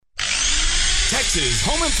Texas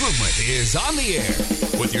Home Improvement is on the air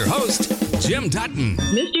with your host, Jim Dutton.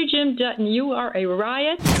 Mr. Jim Dutton, you are a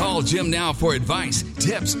riot. Call Jim now for advice,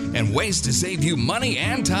 tips, and ways to save you money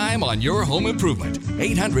and time on your home improvement.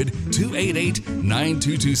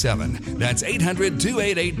 800-288-9227. That's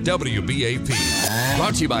 800-288-WBAP.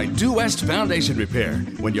 Brought to you by Due West Foundation Repair.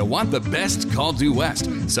 When you want the best, call Due West.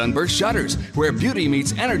 Sunburst Shutters, where beauty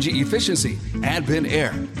meets energy efficiency. Advent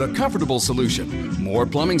Air, the comfortable solution. More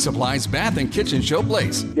plumbing supplies, bath and kitchen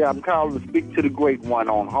showplace. Yeah, I'm calling to speak to the great one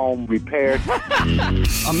on home repair.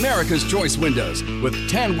 America's Choice Windows, with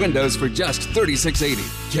 10 windows for just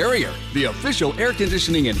 $36.80. Carrier, the official air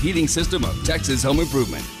conditioning and heating system of Texas Home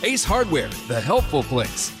Improvement. Ace Hardware, the helpful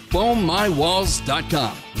place.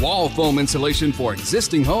 FoamMyWalls.com. Wall foam insulation for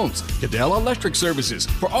existing homes. Cadell Electric Services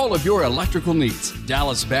for all of your electrical needs.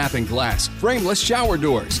 Dallas Bath and Glass, frameless shower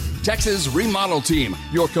doors. Texas Remodel Team,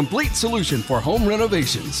 your complete solution for home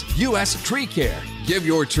renovations. U.S. Tree Care, give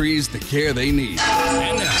your trees the care they need.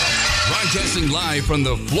 And now, broadcasting live from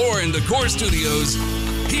the Floor and Decor Studios,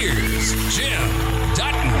 here's Jim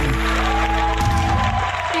Dutton.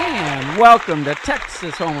 And welcome to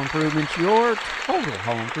Texas Home Improvement, your total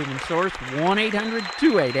home improvement source.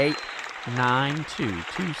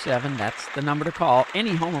 1-800-288-9227. That's the number to call.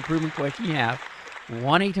 Any home improvement question you have,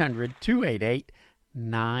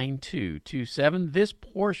 1-800-288-9227. This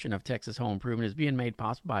portion of Texas Home Improvement is being made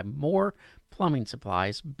possible by More Plumbing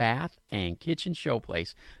Supplies, Bath and Kitchen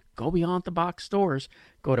Showplace. Go beyond the box stores.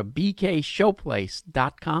 Go to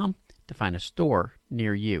bkshowplace.com to find a store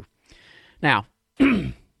near you. Now,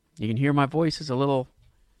 you can hear my voice is a little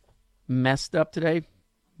messed up today,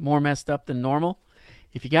 more messed up than normal.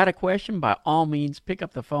 If you got a question, by all means, pick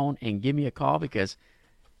up the phone and give me a call, because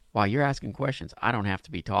while you're asking questions, I don't have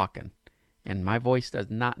to be talking. And my voice does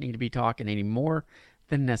not need to be talking any more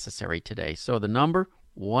than necessary today. So the number,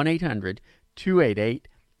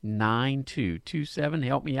 1-800-288-9227.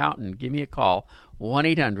 Help me out and give me a call,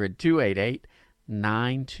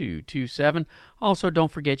 1-800-288-9227. Also,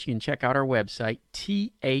 don't forget you can check out our website,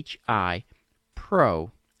 thipro.com.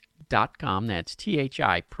 That's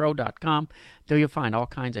thipro.com. There you'll find all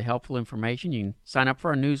kinds of helpful information. You can sign up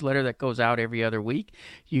for our newsletter that goes out every other week.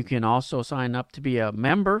 You can also sign up to be a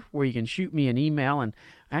member, where you can shoot me an email. And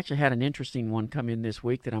I actually had an interesting one come in this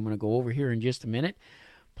week that I'm going to go over here in just a minute.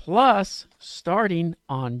 Plus, starting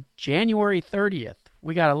on January 30th,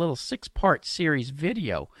 we got a little 6-part series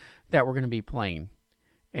video that we're going to be playing.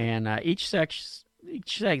 And each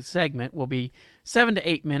segment will be 7 to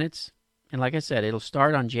 8 minutes. And like I said, it'll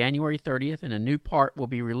start on January 30th, and a new part will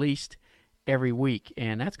be released every week.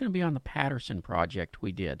 And that's going to be on the Patterson project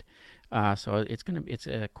we did. So it's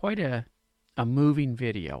quite a moving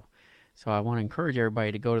video. So I want to encourage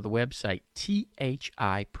everybody to go to the website,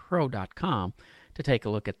 thipro.com, to take a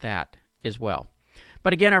look at that as well.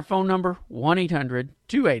 But again, our phone number,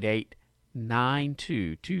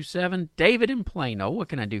 1-800-288-9227. David in Plano, what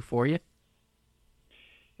can I do for you?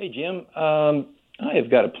 Hey, Jim. I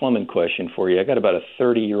have got a plumbing question for you. I got about a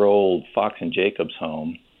 30-year-old Fox and Jacobs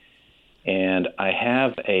home, and I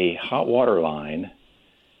have a hot water line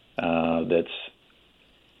it's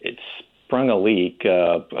sprung a leak,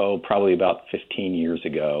 probably about 15 years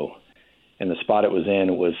ago. And the spot it was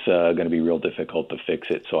in was going to be real difficult to fix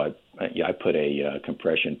it, so I put a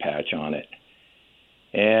compression patch on it.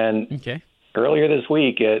 And earlier this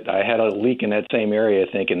week, I had a leak in that same area,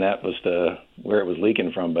 thinking that was where it was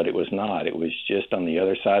leaking from, but it was not. It was just on the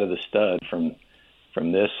other side of the stud from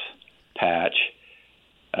this patch,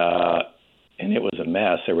 and it was a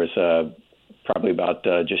mess. There was probably about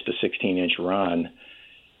just a 16-inch run,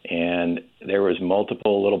 and there was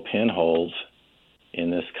multiple little pinholes in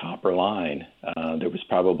this copper line. There was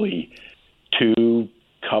probably 2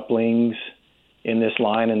 couplings in this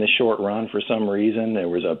line in the short run. For some reason, there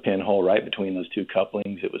was a pinhole right between those 2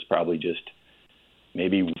 couplings. It was probably just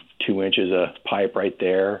maybe 2 inches of pipe right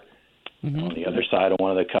there. Mm-hmm. On the other side of one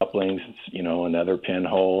of the couplings, another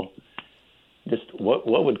pinhole. Just what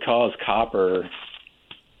would cause copper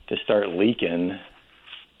to start leaking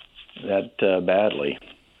that badly?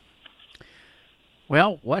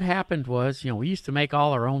 Well, what happened was, we used to make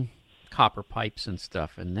all our own copper pipes and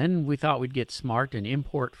stuff, and then we thought we'd get smart and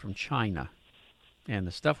import from China. And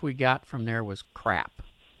the stuff we got from there was crap,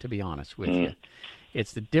 to be honest with you.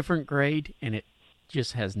 It's the different grade, and it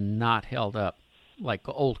just has not held up like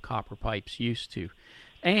old copper pipes used to.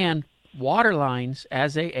 And water lines,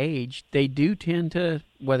 as they age, they do tend to,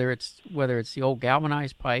 whether it's the old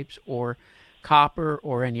galvanized pipes or copper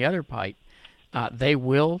or any other pipe, they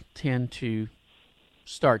will tend to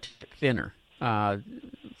start to get thinner.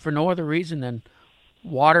 For no other reason than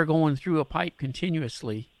water going through a pipe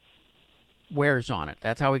continuously wears on it.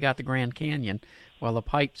 That's how we got the Grand Canyon. Well, the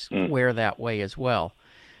pipes wear that way as well.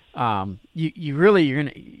 You're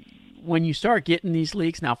gonna, when you start getting these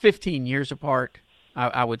leaks now, 15 years apart,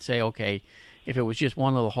 I would say okay. If it was just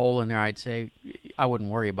one little hole in there, I'd say I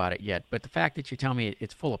wouldn't worry about it yet. But the fact that you tell me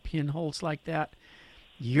it's full of pinholes like that,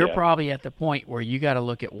 you're probably at the point where you got to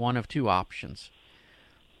look at one of two options.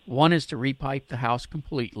 One is to repipe the house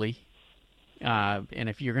completely, and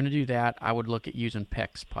if you're going to do that, I would look at using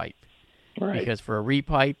PEX pipe. Right. Because for a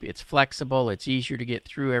repipe, it's flexible, it's easier to get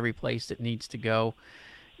through every place that needs to go.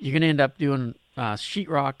 You're going to end up doing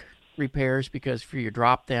sheetrock repairs because for your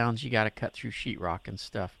drop downs, you got to cut through sheetrock and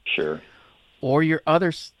stuff. Sure. Or your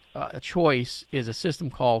other choice is a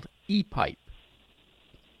system called E-pipe.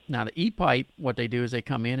 Now, the E-pipe, what they do is they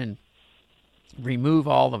come in and remove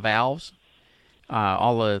all the valves,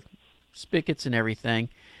 all the spigots and everything,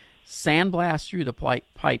 sandblast through the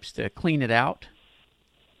pipes to clean it out,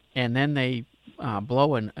 and then they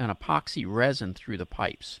blow an epoxy resin through the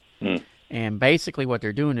pipes. And basically what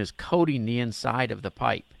they're doing is coating the inside of the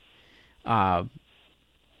pipe. By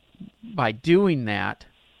doing that,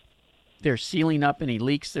 they're sealing up any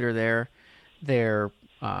leaks that are there. They're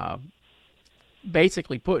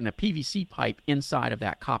basically putting a PVC pipe inside of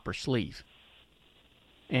that copper sleeve.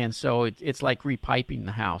 And so it's like repiping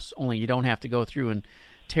the house, only you don't have to go through and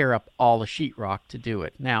tear up all the sheetrock to do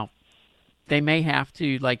it. Now, they may have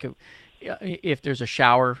to, like if there's a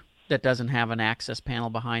shower that doesn't have an access panel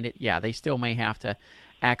behind it, yeah, they still may have to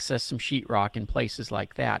access some sheetrock in places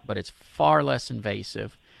like that, but it's far less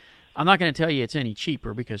invasive. I'm not going to tell you it's any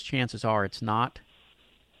cheaper because chances are it's not,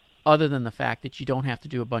 other than the fact that you don't have to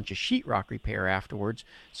do a bunch of sheetrock repair afterwards,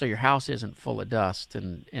 so your house isn't full of dust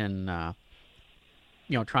and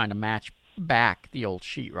trying to match back the old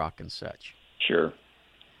sheetrock and such. Sure.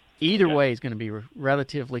 Either way is going to be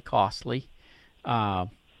relatively costly. I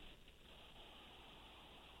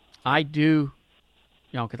do,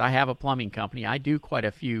 because I have a plumbing company, I do quite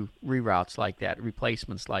a few reroutes like that,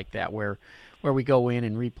 replacements like that, where we go in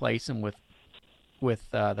and replace them with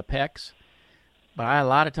the PEX. But I a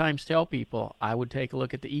lot of times tell people I would take a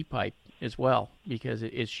look at the E-pipe as well because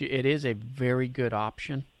it is a very good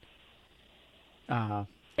option.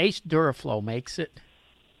 Ace Duraflow makes it,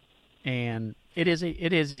 and it is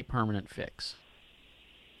a permanent fix.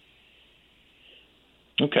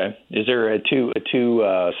 Okay. Is there a too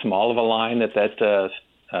small of a line that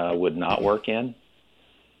would not work in?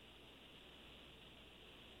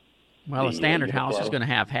 Well, a standard house is going to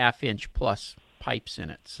have 1/2-inch plus pipes in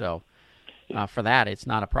it, so for that, it's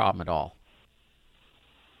not a problem at all.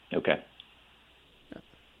 Okay.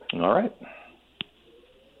 All right.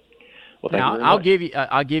 Well, now I'll give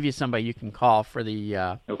you somebody you can call for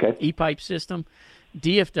the E-pipe system,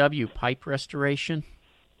 DFW Pipe Restoration,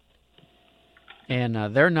 and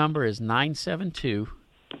their number is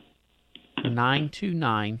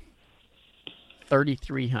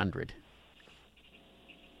 972-929-3300.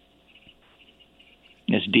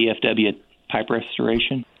 It's DFW Pipe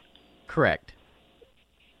Restoration? Correct.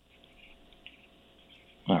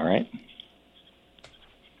 All right.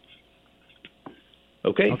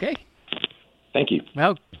 Okay. Thank you.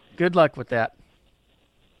 Well, good luck with that.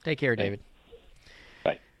 Take care, David.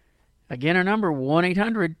 Bye. Again, our number,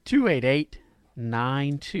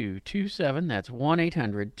 1-800-288-9227. That's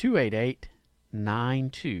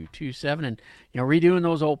 1-800-288-9227. And, redoing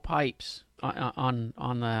those old pipes on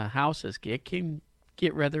the houses, it can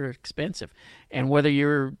get rather expensive. And whether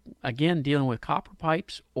you're, again, dealing with copper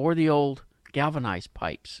pipes or the old galvanized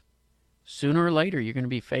pipes, sooner or later you're going to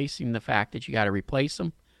be facing the fact that you got to replace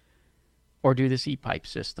them or do this E-pipe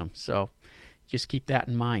system. So just keep that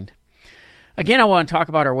in mind. Again, I want to talk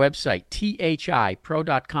about our website,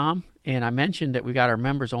 thipro.com. And I mentioned that we got our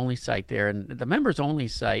members-only site there. And the members-only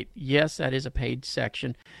site, yes, that is a paid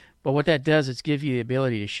section. But what that does is give you the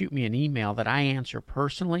ability to shoot me an email that I answer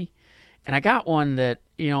personally. And I got one that,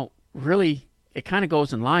 really, it kind of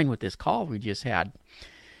goes in line with this call we just had.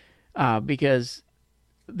 Because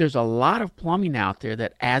there's a lot of plumbing out there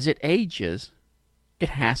that as it ages, it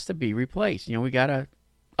has to be replaced. We got to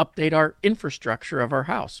update our infrastructure of our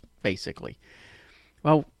house, basically.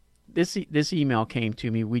 Well, this email came to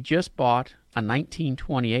me. We just bought a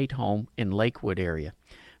 1928 home in Lakewood area.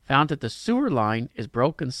 Found that the sewer line is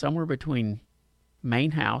broken somewhere between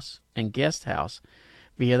main house and guest house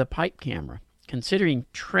via the pipe camera. Considering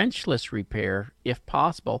trenchless repair, if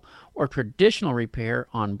possible, or traditional repair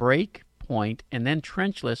on break, point, and then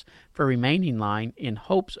trenchless for remaining line in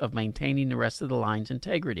hopes of maintaining the rest of the line's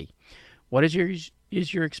integrity. What is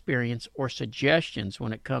your experience or suggestions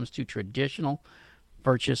when it comes to traditional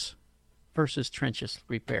versus trenchless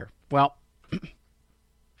repair? Well,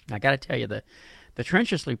 I got to tell you, the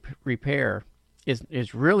trenchless repair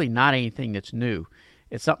is really not anything that's new.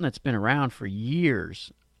 It's something that's been around for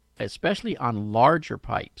years, especially on larger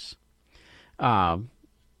pipes.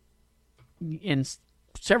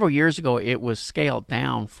 Several years ago, it was scaled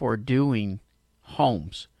down for doing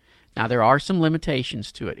homes. Now, there are some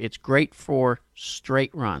limitations to it. It's great for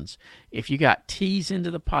straight runs. If you got T's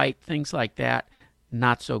into the pipe, things like that,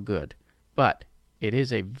 not so good. But it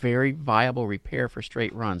is a very viable repair for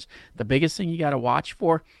straight runs. The biggest thing you got to watch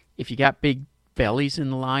for, if you got big bellies in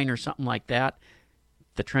the line or something like that,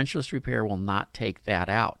 the trenchless repair will not take that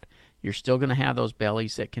out. You're still going to have those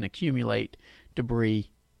bellies that can accumulate debris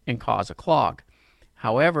and cause a clog.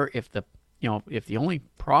 However, if the only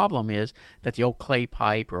problem is that the old clay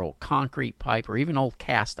pipe or old concrete pipe or even old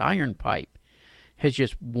cast iron pipe has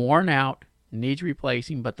just worn out, needs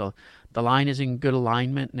replacing, but the line is in good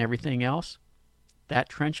alignment and everything else, that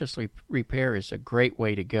trenchless repair is a great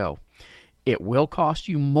way to go. It will cost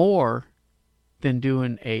you more than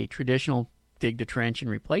doing a traditional dig the trench and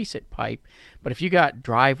replace it pipe, but if you got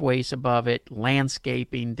driveways above it,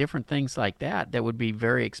 landscaping, different things like that would be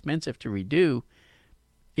very expensive to redo,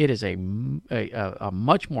 it is a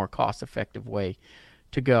much more cost-effective way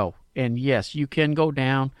to go. And yes, you can go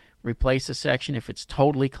down, replace a section if it's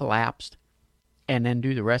totally collapsed, and then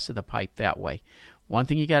do the rest of the pipe that way. One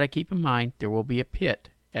thing you got to keep in mind, there will be a pit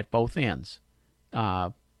at both ends.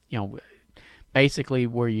 Basically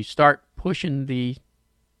where you start pushing the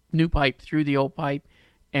new pipe through the old pipe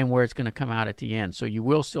and where it's going to come out at the end. So you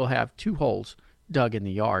will still have 2 holes dug in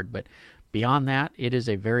the yard, but beyond that, it is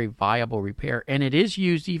a very viable repair, and it is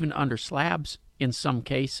used even under slabs in some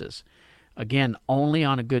cases. Again, only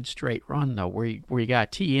on a good straight run, though, where you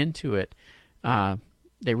got to tee into it.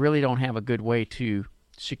 They really don't have a good way to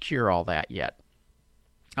secure all that yet,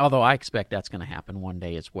 although I expect that's going to happen one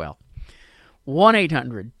day as well.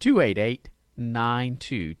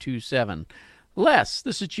 1-800-288-9227. Les,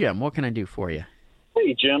 this is Jim. What can I do for you?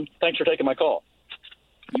 Hey, Jim. Thanks for taking my call.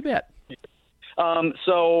 You bet.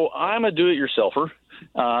 So I'm a do-it-yourselfer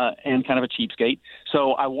and kind of a cheapskate.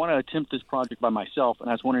 So I want to attempt this project by myself, and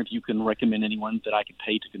I was wondering if you can recommend anyone that I could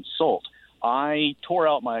pay to consult. I tore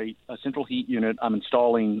out my central heat unit. I'm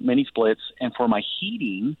installing mini splits, and for my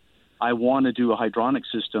heating, I want to do a hydronic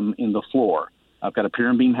system in the floor. I've got a pier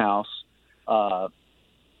and beam house,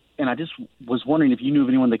 and I just was wondering if you knew of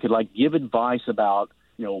anyone that could give advice about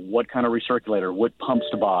what kind of recirculator, what pumps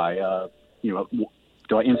to buy,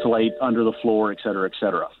 do I insulate under the floor, et cetera, et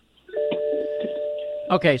cetera.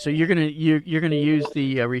 Okay, so you're gonna use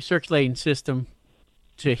the recirculating system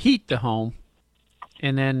to heat the home,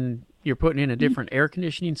 and then you're putting in a different air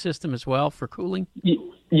conditioning system as well for cooling.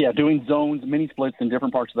 Yeah, doing zones, mini splits in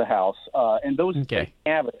different parts of the house, and those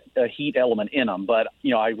have a heat element in them. But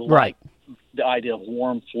I like the idea of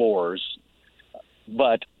warm floors.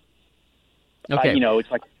 But okay,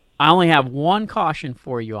 it's like I only have one caution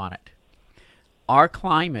for you on it. Our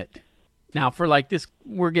climate now for this,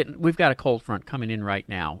 we've got a cold front coming in right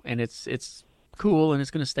now, and it's cool, and it's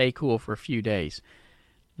going to stay cool for a few days.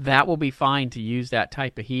 That will be fine to use that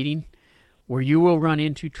type of heating. Where you will run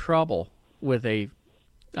into trouble with a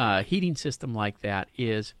heating system like that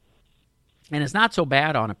is, and it's not so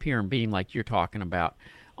bad on a pier and beam like you're talking about,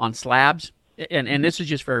 on slabs, and this is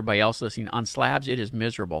just for everybody else listening, on slabs it is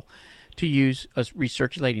miserable to use a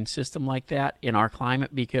recirculating system like that in our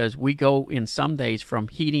climate, because we go in some days from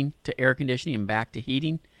heating to air conditioning and back to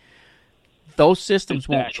heating. Those systems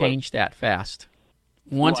won't change that fast.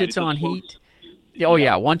 Once it's on heat,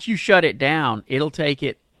 once you shut it down, it'll take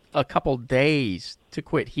it a couple days to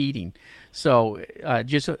quit heating. So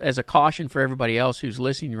just as a caution for everybody else who's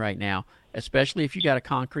listening right now, especially if you got a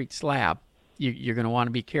concrete slab, you're going to want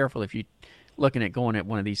to be careful if you're looking at going at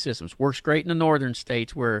one of these systems. Works great in the northern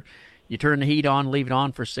states where you turn the heat on, leave it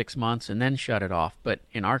on for 6 months, and then shut it off. But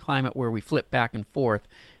in our climate where we flip back and forth,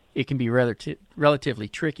 it can be relatively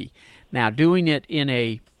tricky. Now, doing it in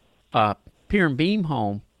a pier and beam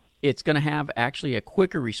home, it's going to have actually a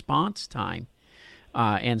quicker response time.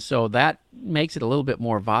 And so that makes it a little bit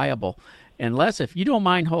more viable. And Les, if you don't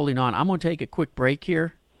mind holding on, I'm going to take a quick break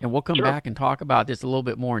here, and we'll come back and talk about this a little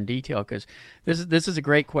bit more in detail, because this is a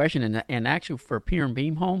great question, and actually for a pier and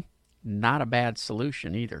beam home, not a bad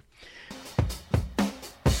solution either.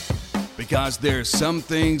 Because there's some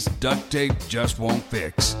things duct tape just won't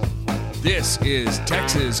fix. This is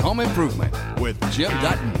Texas Home Improvement with Jim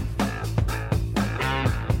Dutton.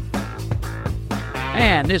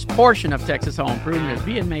 And this portion of Texas Home Improvement is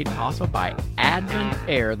being made possible by Advent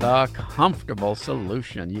Air, the comfortable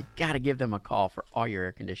solution. You got to give them a call for all your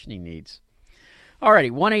air conditioning needs. All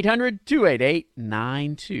righty,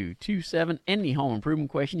 1-800-288-9227. Any home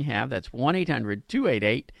improvement question you have, that's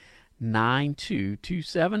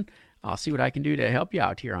 1-800-288-9227. I'll see what I can do to help you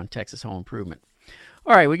out here on Texas Home Improvement.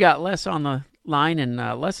 All right, we got Les on the line, and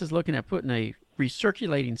Les is looking at putting a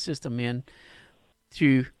recirculating system in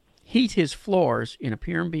to heat his floors in a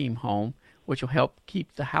pier and beam home, which will help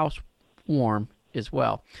keep the house warm as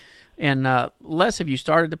well. And Les, have you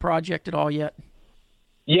started the project at all yet?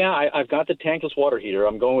 Yeah, I've got the tankless water heater.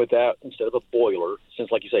 I'm going with that instead of a boiler,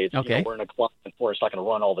 since, like you say, it's, okay. We're in a climate where it's not going to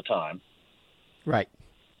run all the time. Right.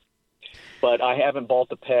 But I haven't bought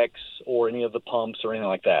the PEX or any of the pumps or anything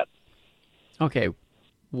like that. Okay.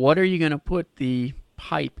 What are you going to put the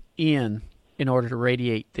pipe in order to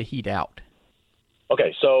radiate the heat out?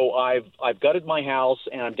 Okay, so I've gutted my house,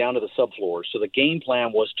 and I'm down to the subfloor. So the game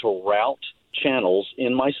plan was to route channels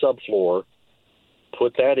in my subfloor,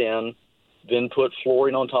 put that in, then put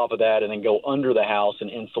flooring on top of that, and then go under the house and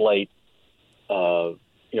insulate, with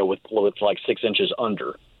like 6 inches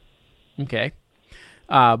under. Okay.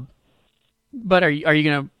 But are you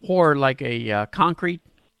going to pour like a concrete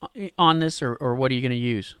on this, or what are you going to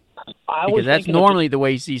use? Because that's normally the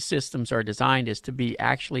way these systems are designed, is to be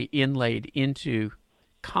actually inlaid into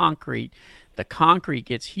concrete. The concrete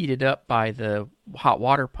gets heated up by the hot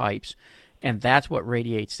water pipes, and that's what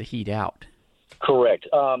radiates the heat out. Correct.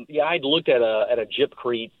 I'd looked at a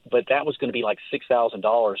gypcrete, but that was going to be like $6,000. And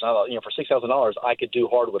I thought, for $6,000, I could do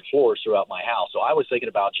hardwood floors throughout my house. So I was thinking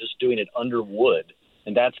about just doing it under wood,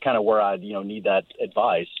 and that's kind of where I, need that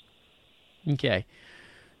advice. Okay.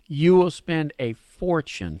 You will spend a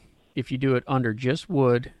fortune if you do it under just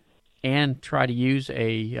wood and try to use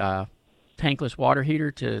a tankless water heater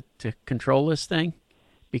to control this thing,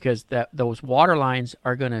 because those water lines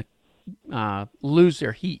are going to lose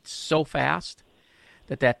their heat so fast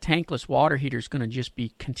that tankless water heater is going to just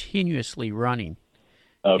be continuously running.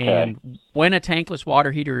 Okay. And when a tankless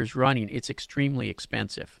water heater is running, it's extremely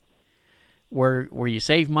expensive. Where you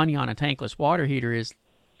save money on a tankless water heater is,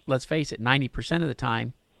 let's face it, 90% of the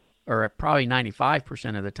time, or probably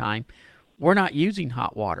 95% of the time, we're not using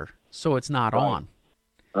hot water, so it's not on.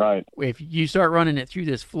 Right. If you start running it through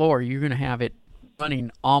this floor, you're going to have it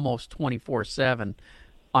running almost 24/7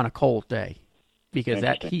 on a cold day, because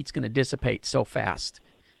that heat's going to dissipate so fast.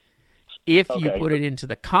 If you put it into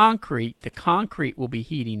the concrete will be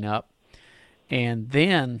heating up, and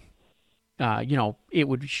then, it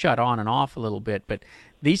would shut on and off a little bit. But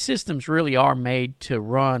these systems really are made to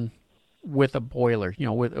run with a boiler,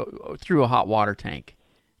 through a hot water tank,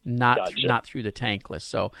 not through the tankless.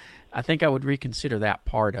 So I think I would reconsider that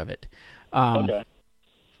part of it. And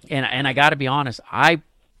I got to be honest,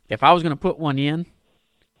 if I was going to put one in,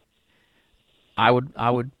 I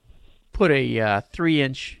would put a 2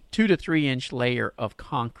 to 3 inch layer of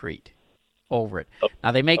concrete over it.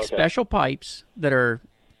 Now they make special pipes that are,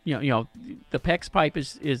 the PEX pipe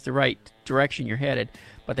is the right direction you're headed,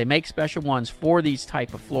 but they make special ones for these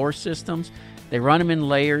type of floor systems. They run them in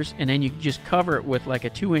layers, and then you just cover it with like a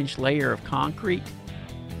 2-inch layer of concrete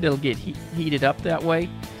that'll get heated up that way,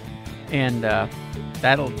 and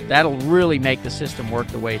that'll really make the system work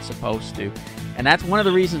the way it's supposed to. And that's one of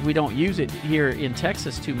the reasons we don't use it here in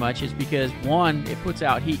Texas too much, is because, one, it puts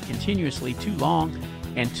out heat continuously too long,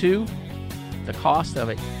 and two, the cost of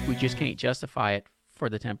it, we just can't justify it for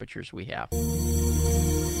the temperatures we have.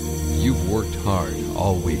 You've worked hard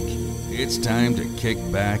all week. It's time to kick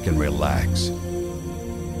back and relax.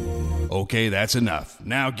 Okay, that's enough.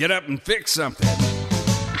 Now get up and fix something.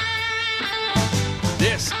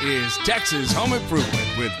 This is Texas Home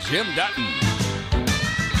Improvement with Jim Dutton.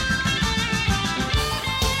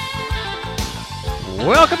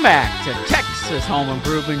 Welcome back to Texas Home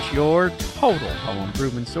Improvement, your total home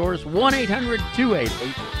improvement source.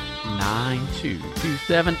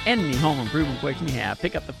 1-800-288-9227. Any home improvement question you have,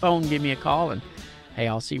 pick up the phone, give me a call, and hey,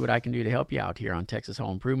 I'll see what I can do to help you out here on Texas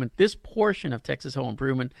Home Improvement. This portion of Texas Home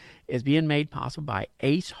Improvement is being made possible by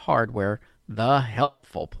Ace Hardware, the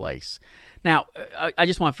helpful place. Now, I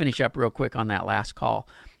just want to finish up real quick on that last call.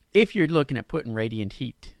 If you're looking at putting radiant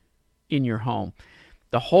heat in your home,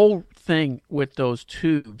 the whole thing with those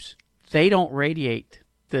tubes, they don't radiate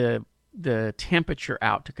the temperature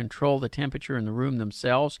out to control the temperature in the room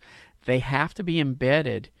themselves. They have to be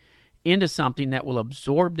embedded into something that will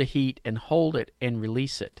absorb the heat and hold it and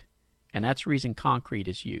release it. And that's the reason concrete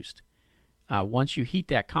is used. Once you heat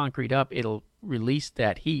that concrete up, it'll release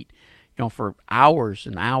that heat, for hours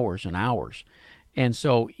and hours and hours. And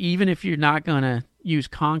so even if you're not going to use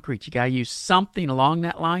concrete, you got to use something along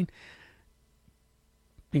that line.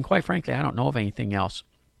 And quite frankly, I don't know of anything else.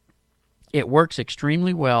 It works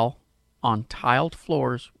extremely well on tiled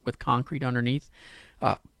floors with concrete underneath.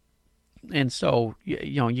 And so,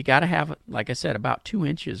 you got to have, like I said, about 2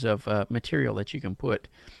 inches of material that you can put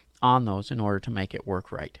on those in order to make it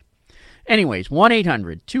work right. Anyways,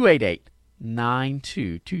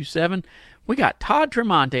 1-800-288-9227. We got Todd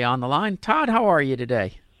Tremonte on the line. Todd, how are you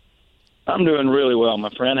today? I'm doing really well,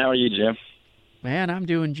 my friend. How are you, Jim? Man, I'm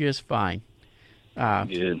doing just fine.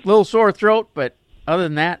 Good. Little sore throat, but other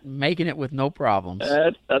than that, making it with no problems.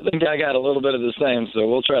 I think I got a little bit of the same, so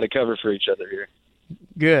we'll try to cover for each other here.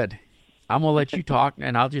 Good. I'm going to let you talk,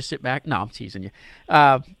 and I'll just sit back. No, I'm teasing you.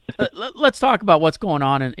 Let's talk about what's going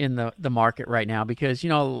on in the market right now, because,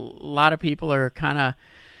 a lot of people are kind of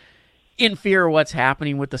in fear of what's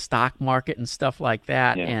happening with the stock market and stuff like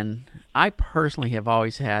that. Yeah. And I personally have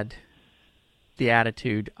always had the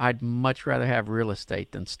attitude I'd much rather have real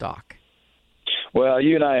estate than stock. Well,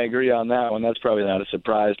 you and I agree on that one. That's probably not a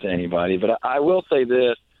surprise to anybody. But I will say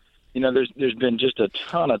this, there's been just a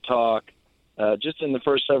ton of talk just in the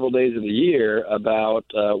first several days of the year about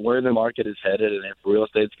where the market is headed and if real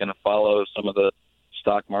estate's going to follow some of the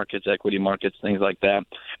stock markets, equity markets, things like that.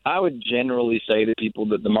 I would generally say to people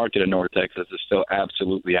that the market in North Texas is still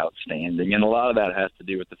absolutely outstanding. And a lot of that has to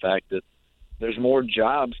do with the fact that there's more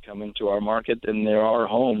jobs coming to our market than there are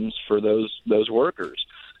homes for those workers.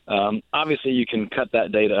 Obviously, you can cut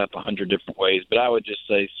that data up 100 different ways, but I would just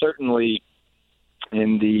say certainly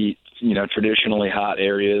in the traditionally hot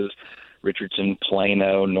areas, Richardson,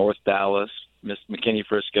 Plano, North Dallas, McKinney,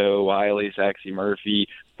 Frisco, Wiley, Sachse, Murphy,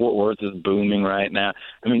 Fort Worth is booming right now.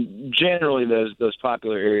 I mean, generally those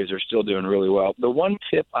popular areas are still doing really well. The one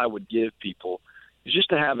tip I would give people is just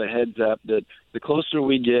to have a heads up that the closer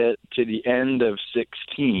we get to the end of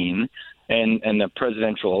 2016 and the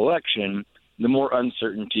presidential election, the more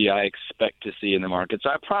uncertainty I expect to see in the markets.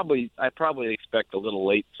 I probably expect a little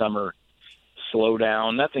late summer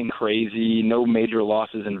slowdown, nothing crazy, no major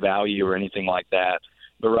losses in value or anything like that.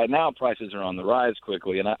 But right now prices are on the rise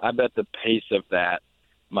quickly, and I bet the pace of that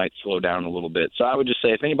might slow down a little bit. So I would just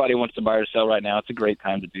say if anybody wants to buy or sell right now, it's a great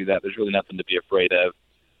time to do that. There's really nothing to be afraid of.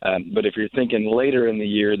 But if you're thinking later in the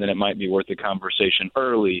year, then it might be worth a conversation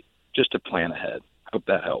early just to plan ahead. I hope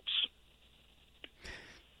that helps.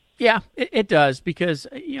 Yeah, it does, because,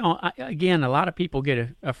 again, a lot of people get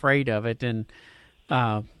afraid of it, and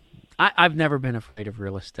I've never been afraid of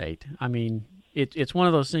real estate. I mean, it's one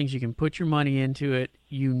of those things you can put your money into it.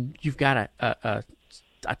 You've got a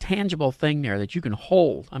tangible thing there that you can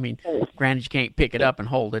hold. I mean, granted, you can't pick it up and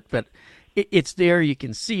hold it, but it's there. You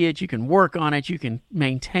can see it. You can work on it. You can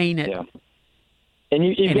maintain it. Yeah. And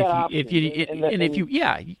if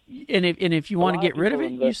you want to get rid of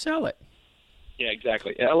it, you sell it. Yeah,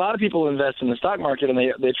 exactly. A lot of people invest in the stock market, and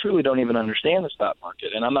they truly don't even understand the stock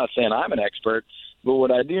market. And I'm not saying I'm an expert, but what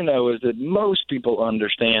I do know is that most people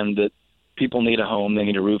understand that people need a home, they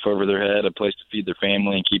need a roof over their head, a place to feed their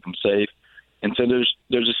family and keep them safe. And so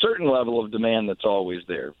there's a certain level of demand that's always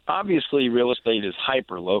there. Obviously, real estate is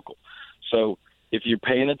hyper-local. So if you're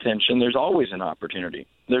paying attention, there's always an opportunity.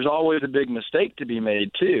 There's always a big mistake to be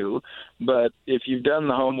made, too. But if you've done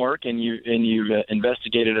the homework and you've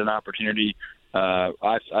investigated an opportunity,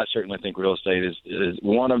 I certainly think real estate is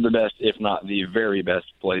one of the best, if not the very best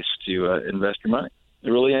place to invest your money,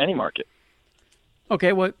 really in any market.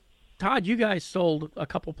 Okay, well, Todd, you guys sold a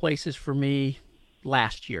couple places for me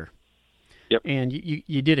last year. Yep. And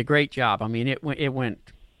you did a great job. I mean, it went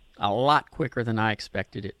a lot quicker than I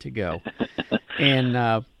expected it to go. And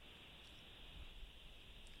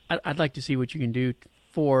I'd like to see what you can do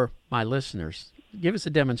for my listeners. Give us a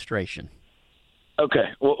demonstration. Okay.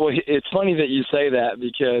 Well, it's funny that you say that,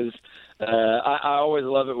 because I always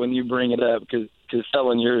love it when you bring it up, because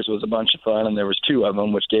selling yours was a bunch of fun, and there was 2 of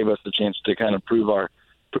them, which gave us the chance to kind of prove our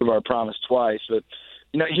promise twice. But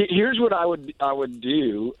here's what I would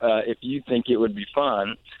do if you think it would be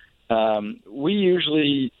fun. We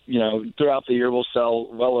usually, throughout the year, we'll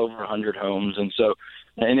sell well over 100 homes, and so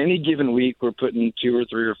in any given week, we're putting 2 or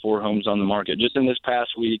 3 or 4 homes on the market. Just in this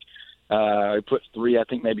past week, I put 3, I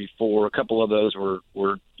think maybe 4. A couple of those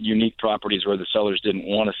were unique properties where the sellers didn't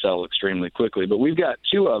want to sell extremely quickly. But we've got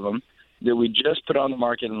 2 of them that we just put on the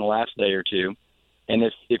market in the last day or 2. And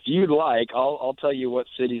if you'd like, I'll tell you what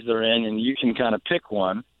cities they're in, and you can kind of pick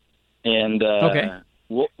one. And okay.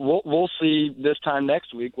 We'll see this time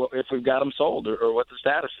next week if we've got them sold or what the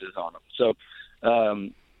status is on them. So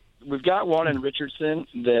we've got one in Richardson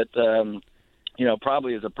that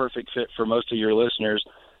probably is a perfect fit for most of your listeners.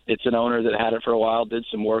 It's an owner that had it for a while, did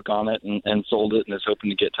some work on it, and sold it, and is hoping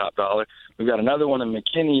to get top dollar. We've got another one in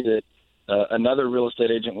McKinney that another real estate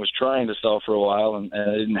agent was trying to sell for a while and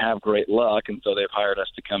didn't have great luck, and so they've hired us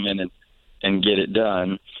to come in and get it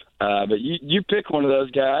done. But you pick one of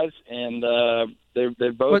those guys, and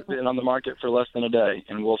they've both been on the market for less than a day,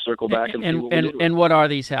 and we'll circle back and see what we do. And what are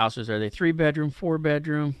these houses? Are they 3-bedroom,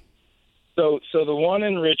 4-bedroom? So the one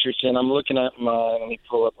in Richardson, I'm looking at let me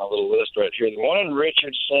pull up my little list right here. The one in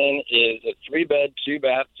Richardson is a 3-bed,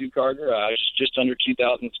 2-bath, 2-car garage, just under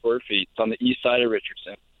 2,000 square feet. It's on the east side of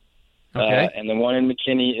Richardson. Okay. And the one in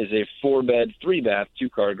McKinney is a 4-bed, 3-bath,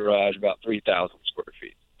 2-car garage, about 3,000 square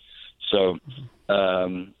feet. So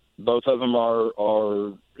both of them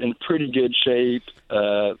are in pretty good shape.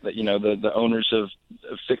 The owners have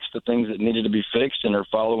fixed the things that needed to be fixed and are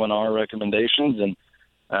following our recommendations, and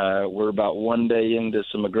we're about 1 day into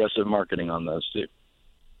some aggressive marketing on those two.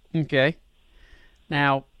 Okay.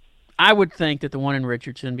 Now, I would think that the one in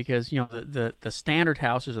Richardson, because the standard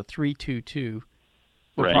house is a 322,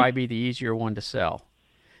 would Right. probably be the easier one to sell.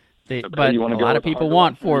 But you a wanna go lot with of the people harder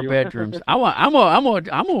want one? 4 bedrooms. I'm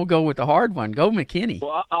gonna go with the hard one. Go McKinney.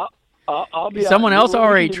 Well, I'll be Someone honest, else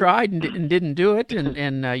already we can- tried and didn't do it,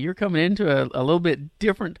 and you're coming into a little bit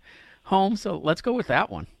different home, so let's go with that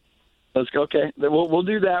one. Let's go. Okay, we'll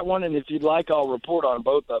do that one, and if you'd like, I'll report on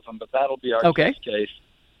both of them. But that'll be our Okay. test case.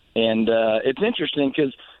 And it's interesting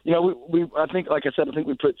because I think, like I said, I think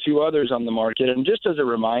we put 2 others on the market. And just as a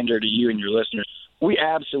reminder to you and your listeners, we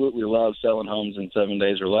absolutely love selling homes in 7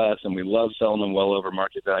 days or less, and we love selling them well over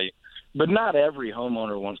market value. But not every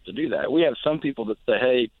homeowner wants to do that. We have some people that say,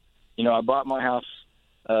 "Hey, I bought my house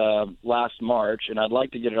last March, and I'd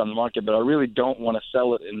like to get it on the market, but I really don't want to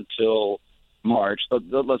sell it until March."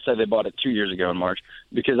 Let's say they bought it 2 years ago in March,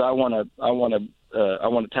 because I want a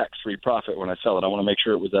tax-free profit when I sell it. I want to make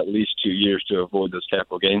sure it was at least 2 years to avoid those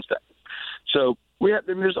capital gains taxes. So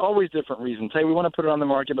there's always different reasons. Hey, we want to put it on the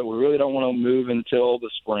market, but we really don't want to move until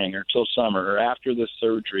the spring or till summer or after this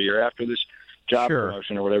surgery or after this job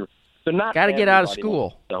promotion or whatever. So not got to get out of everybody school.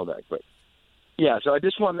 wants to sell that quick. Yeah, so I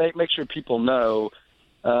just want to make sure people know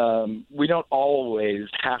we don't always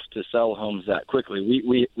have to sell homes that quickly.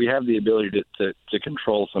 We have the ability to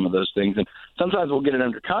control some of those things, and sometimes we'll get it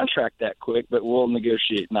under contract that quick, but we'll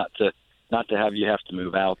negotiate not to have you have to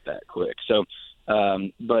move out that quick. So,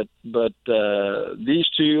 but these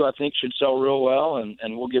 2 I think should sell real well,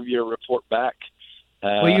 and we'll give you a report back.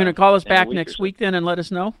 Well, you going to call us back week next or so. week then and let us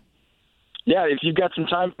know? Yeah, if you've got some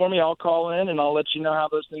time for me, I'll call in and I'll let you know how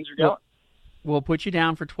those things are going. We'll put you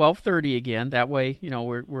down for 12:30 again. That way,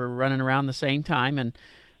 we're running around the same time. And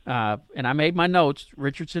I made my notes.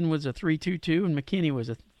 Richardson was a 322 and McKinney was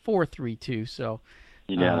a 432. So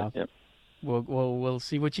You got it. Yep. we'll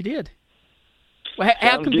see what you did. Well,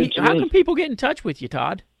 how Sounds good to can me. people get in touch with you,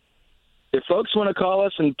 Todd? If folks want to call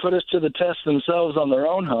us and put us to the test themselves on their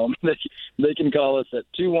own home, they can call us at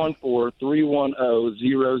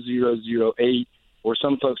 214-310-0008, or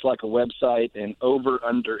some folks like a website, and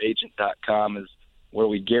overunderagent.com is where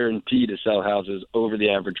we guarantee to sell houses over the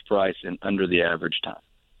average price and under the average time.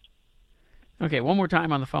 Okay, one more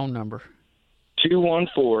time on the phone number.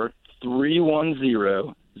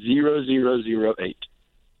 214-310-0008.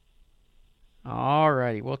 All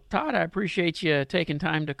righty. Well, Todd, I appreciate you taking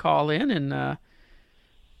time to call in, and I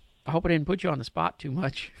hope I didn't put you on the spot too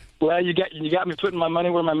much. Well, you got me putting my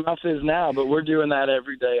money where my mouth is now, but we're doing that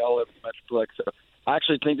every day all over the Metroplex. So I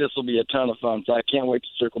actually think this will be a ton of fun, so I can't wait to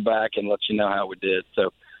circle back and let you know how we did.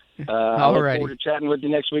 So I look forward to chatting with you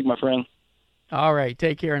next week, my friend. All right.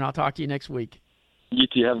 Take care, and I'll talk to you next week. You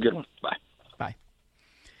too. Have a good one. Bye. Bye.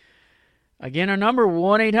 Again, our number,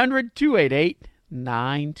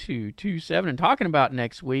 1-800-288-9227. And talking about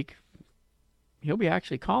next week, he'll be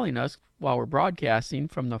actually calling us while we're broadcasting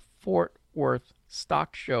from the Fort Worth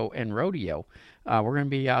Stock Show and Rodeo. We're going to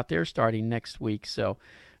be out there starting next week, so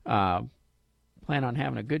plan on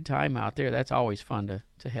having a good time out there. That's always fun to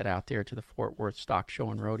head out there to the Fort Worth Stock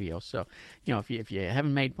Show and Rodeo. So, if you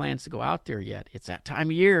haven't made plans to go out there yet, it's that time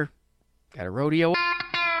of year. Got a rodeo.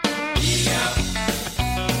 Giddy up.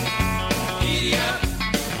 Giddy up. Giddy up.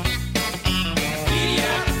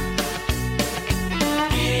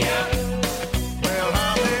 Giddy up. Well,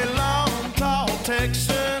 I'm a long, tall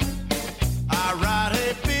Texan. I ride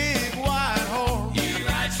a big white horse. He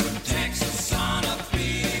rides from Texas on a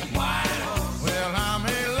big white horse. Well, I'm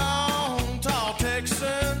a long, tall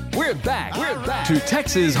Texan. We're back to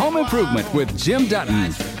Texas Home Improvement with Jim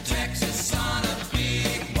Dutton. Texas on a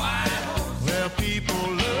big white horse. Well, people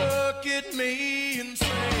look at me and say,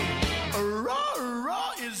 "Rah,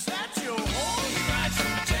 rah, is that your horse?" He rides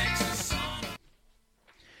from Texas on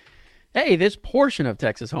a... Hey, this portion of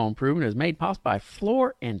Texas Home Improvement is made possible by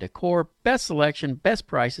Floor & Decor. Best selection, best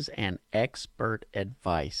prices, and expert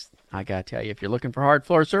advice. I got to tell you, if you're looking for hard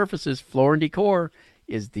floor surfaces, Floor & Decor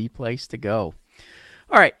is the place to go.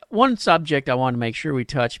 All right, one subject I want to make sure we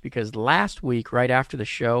touch, because last week, right after the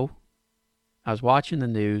show, I was watching the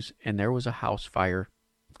news, and there was a house fire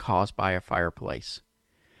caused by a fireplace.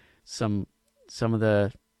 Some of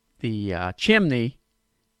the chimney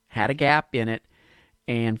had a gap in it,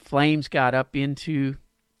 and flames got up into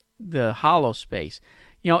the hollow space.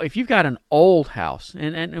 You know, if you've got an old house,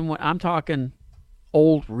 and when I'm talking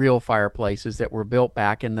old real fireplaces that were built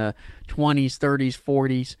back in the 20s, 30s,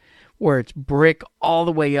 40s, where it's brick all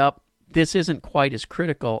the way up, this isn't quite as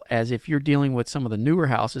critical as if you're dealing with some of the newer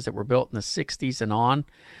houses that were built in the 60s and on,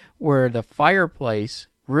 where the fireplace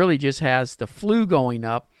really just has the flue going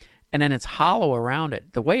up and then it's hollow around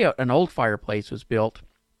it. The way an old fireplace was built,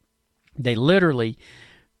 they literally,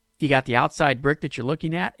 you got the outside brick that you're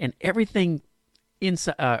looking at, and everything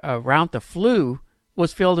inside around the flue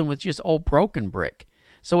was filled in with just old broken brick.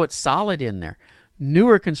 So it's solid in there.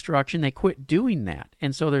 Newer construction, they quit doing that.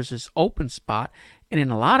 And so there's this open spot. And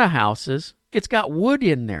in a lot of houses, it's got wood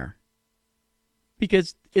in there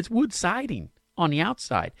because it's wood siding on the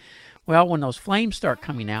outside. Well, when those flames start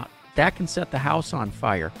coming out, that can set the house on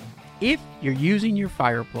fire. If you're using your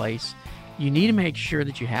fireplace, you need to make sure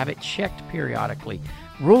that you have it checked periodically.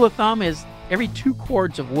 Rule of thumb is every 2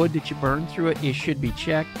 cords of wood that you burn through it, it should be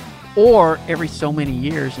checked. Or every so many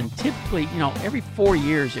years, and typically, every 4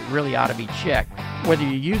 years it really ought to be checked, whether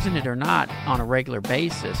you're using it or not on a regular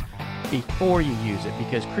basis before you use it,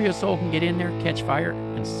 because creosote can get in there, catch fire,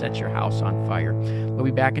 and set your house on fire. We'll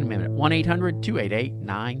be back in a minute.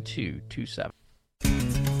 1-800-288-9227.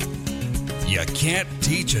 You can't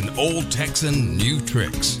teach an old Texan new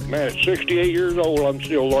tricks. Man, at 68 years old, I'm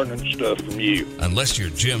still learning stuff from you. Unless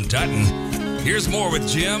you're Jim Dutton. Here's more with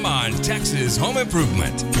Jim on Texas Home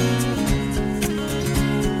Improvement.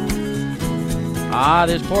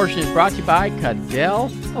 This portion is brought to you by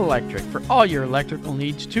Cadell Electric. For all your electrical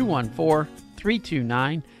needs,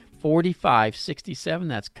 214-329-4567.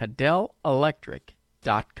 That's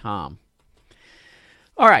CadellElectric.com.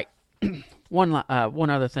 All right. One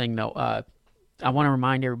other thing, though. I want to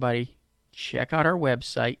remind everybody, check out our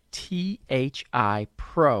website,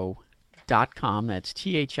 thipro.com. That's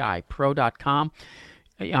thipro.com.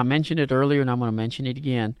 I mentioned it earlier, and I'm going to mention it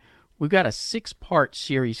again. We've got a 6-part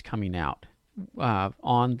series coming out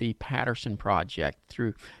on the Patterson project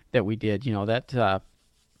that we did. Where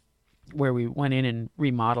we went in and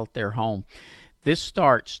remodeled their home. This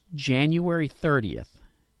starts January 30th,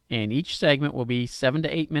 and each segment will be 7 to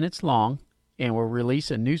 8 minutes long, and we'll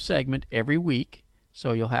release a new segment every week.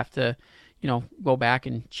 So you'll have to, go back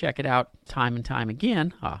and check it out time and time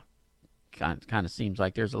again. Kind of seems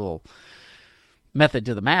like there's a little method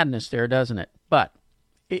to the madness there, doesn't it? But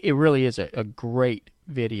it really is a great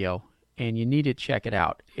video, and you need to check it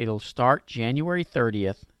out. It'll start January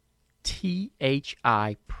 30th.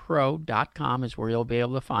 thipro.com is where you'll be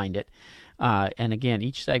able to find it. And again,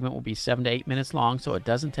 each segment will be 7 to 8 minutes long, so it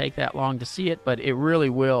doesn't take that long to see it, but it really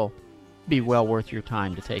will be well worth your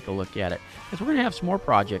time to take a look at it. Because we're going to have some more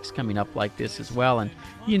projects coming up like this as well, and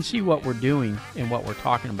you can see what we're doing and what we're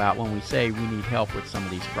talking about when we say we need help with some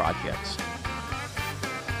of these projects.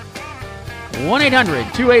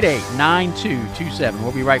 1-800-288-9227.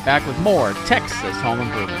 We'll be right back with more Texas Home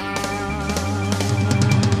Improvement.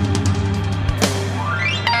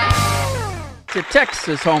 To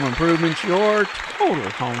Texas Home Improvement, your total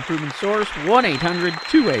home improvement source.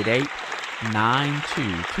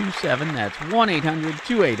 1-800-288-9227. That's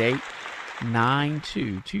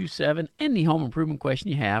 1-800-288-9227. Any home improvement question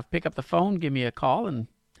you have, pick up the phone, give me a call, and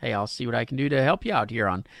hey, I'll see what I can do to help you out here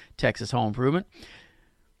on Texas Home Improvement.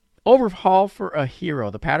 Overhaul for a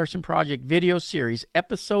Hero, the Patterson Project video series,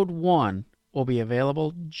 Episode 1, will be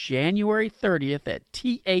available January 30th at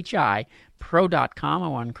thipro.com. I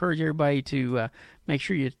want to encourage everybody to make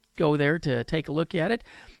sure you go there to take a look at it.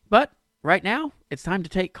 But right now, it's time to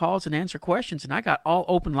take calls and answer questions, and I got all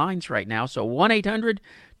open lines right now. So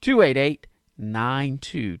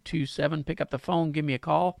 1-800-288-9227. Pick up the phone, give me a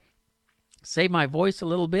call, save my voice a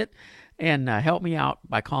little bit, and help me out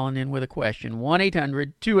by calling in with a question.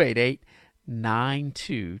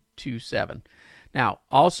 1-800-288-9227. Now,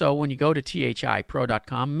 also, when you go to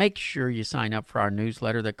thipro.com, make sure you sign up for our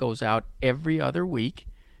newsletter that goes out every other week.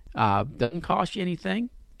 Doesn't cost you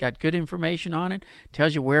anything. Got good information on it.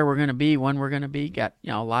 Tells you where we're going to be, when we're going to be. Got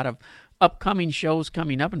a lot of upcoming shows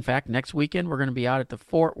coming up. In fact, next weekend we're going to be out at the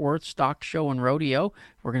Fort Worth Stock Show and Rodeo.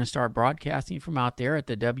 We're going to start broadcasting from out there at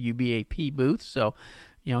the WBAP booth. So,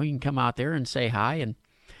 you can come out there and say hi. And,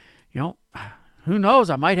 who knows?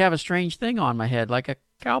 I might have a strange thing on my head, like a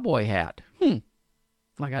cowboy hat.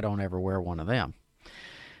 Like I don't ever wear one of them.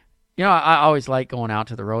 I always like going out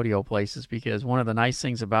to the rodeo places because one of the nice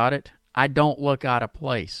things about it, I don't look out of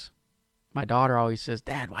place. My daughter always says,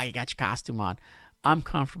 Dad, why you got your costume on? I'm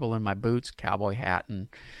comfortable in my boots, cowboy hat, and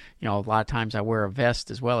a lot of times I wear a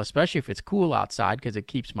vest as well, especially if it's cool outside because it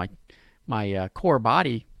keeps my core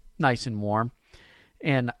body nice and warm.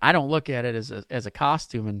 And I don't look at it as a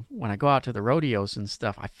costume. And when I go out to the rodeos and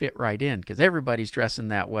stuff, I fit right in because everybody's dressing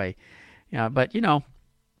that way. But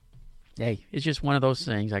hey, it's just one of those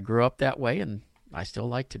things. I grew up that way, and I still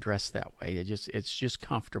like to dress that way. It's just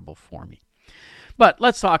comfortable for me. But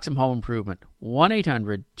let's talk some home improvement.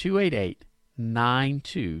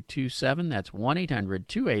 1-800-288-9227. That's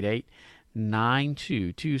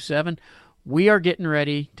 1-800-288-9227. We are getting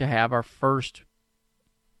ready to have our first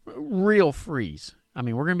real freeze. I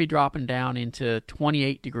mean, we're going to be dropping down into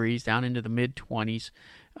 28 degrees, down into the mid-20s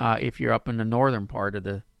if you're up in the northern part of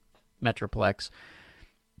the Metroplex.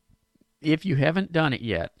 If you haven't done it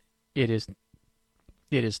yet, it is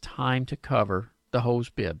time to cover the hose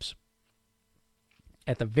bibs.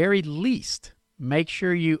 At the very least, make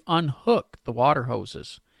sure you unhook the water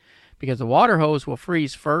hoses because the water hose will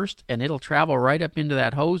freeze first and it'll travel right up into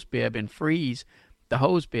that hose bib and freeze the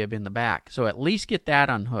hose bib in the back. So at least get that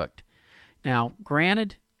unhooked. Now,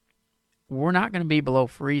 granted, we're not going to be below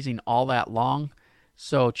freezing all that long,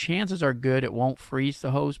 so chances are good it won't freeze the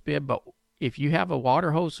hose bib, but if you have a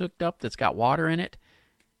water hose hooked up that's got water in it,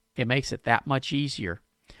 it makes it that much easier.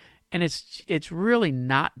 And it's really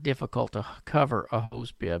not difficult to cover a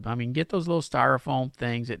hose bib. I mean, get those little styrofoam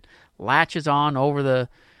things. It latches on over the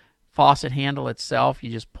faucet handle itself. You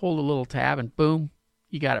just pull the little tab and boom,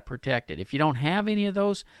 you got it protected. If you don't have any of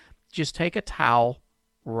those, just take a towel,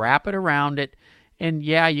 wrap it around it, and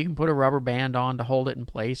yeah, you can put a rubber band on to hold it in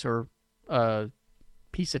place or a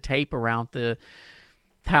piece of tape around the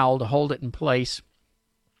towel to hold it in place.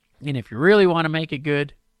 And if you really want to make it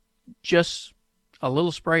good, just a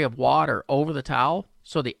little spray of water over the towel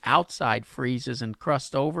so the outside freezes and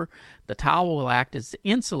crusts over. The towel will act as the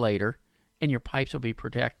insulator and your pipes will be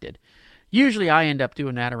protected. Usually I end up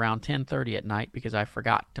doing that around 10:30 at night because I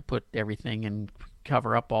forgot to put everything and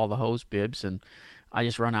cover up all the hose bibs, and I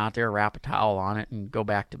just run out there, wrap a towel on it, and go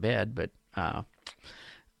back to bed. But I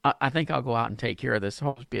think I'll go out and take care of this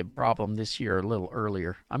hose bib problem this year a little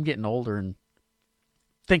earlier. I'm getting older and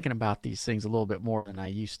thinking about these things a little bit more than I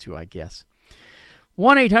used to, I guess.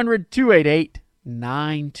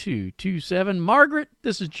 1-800-288-9227. Margaret,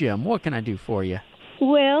 this is Jim. What can I do for you?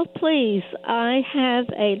 Well, please. I have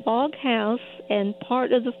a log house, and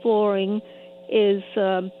part of the flooring is,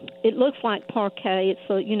 it looks like parquet. It's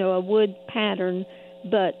a wood pattern,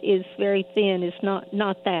 but is very thin. It's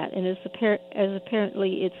not that, and as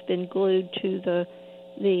apparently it's been glued to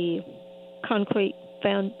the concrete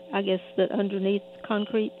found, I guess, the underneath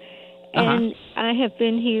concrete. And I have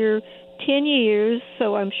been here 10 years,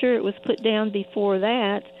 so I'm sure it was put down before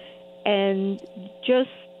that. And just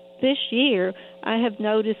this year, I have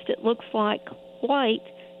noticed it looks like white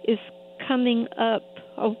is coming up,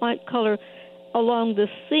 a white color, along the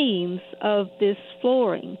seams of this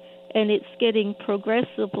flooring. And it's getting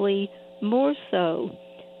progressively more so.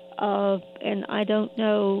 And I don't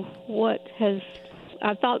know what has...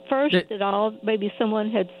 I thought first that maybe someone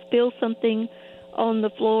had spilled something on the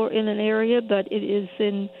floor in an area, but it is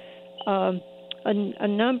in a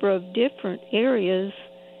number of different areas.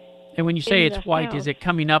 And when you say it's white, is it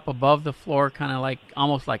coming up above the floor, kind of like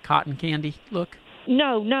almost like cotton candy look?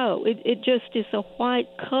 No, it just is a white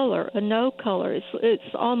color, a no color.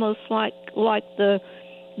 It's almost like the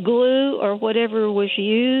glue or whatever was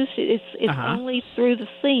used. It's only through the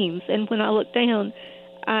seams, and when I look down,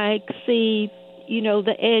 I see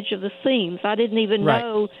the edge of the seams. I didn't even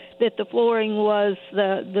know that the flooring was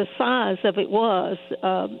the size of it was,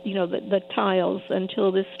 the tiles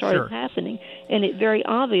until this started happening. And it very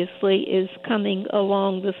obviously is coming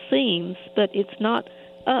along the seams, but it's not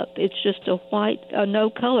up. It's just a white, no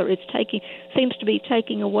color. Seems to be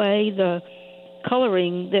taking away the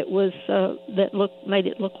coloring that was made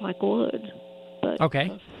it look like wood. But,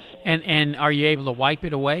 okay. And are you able to wipe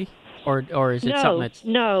it away? Or is it something that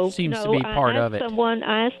seems to be part of it?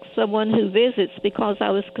 I asked someone who visits because I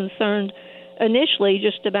was concerned initially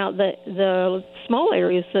just about the small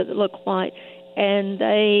areas that look white, and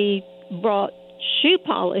they brought shoe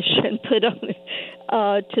polish and put on it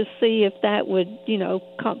to see if that would,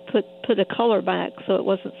 put a color back so it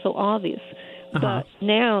wasn't so obvious. But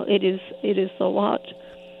now it is a lot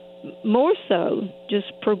more so,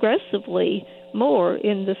 just progressively more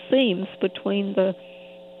in the seams between the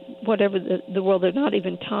whatever they're not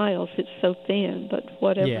even tiles, it's so thin, but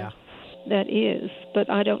whatever that is. But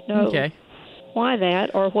I don't know why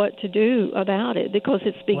that or what to do about it, because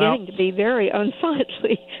it's beginning to be very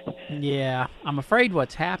unsightly. Yeah, I'm afraid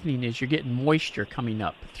what's happening is you're getting moisture coming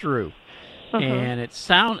up through. Uh-huh. And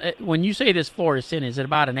when you say this floor is thin, is it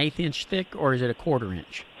about an 1/8 inch thick or is it a 1/4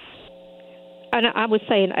 inch? And I would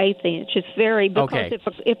say an 1/8 inch. It's very, because Okay.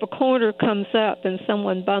 if a corner comes up and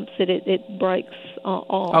someone bumps it, it breaks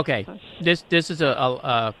off. Okay, this is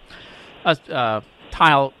a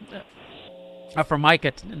tile, a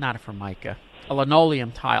formica, not a formica, a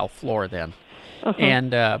linoleum tile floor then. Uh-huh.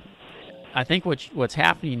 And I think what's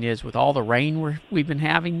happening is with all the rain we've been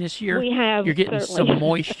having this year, you're getting certainly some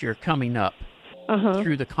moisture coming up Uh-huh.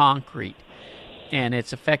 through the concrete, and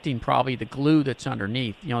it's affecting probably the glue that's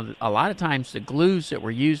underneath. You know, a lot of times the glues that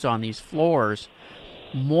were used on these floors,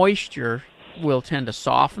 moisture will tend to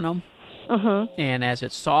soften them, Uh-huh. and as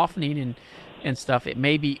it's softening and stuff, it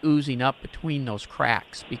may be oozing up between those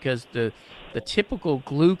cracks, because the typical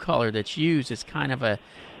glue color that's used is kind of a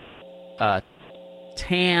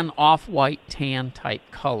tan, off-white tan type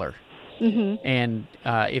color. Mm-hmm. And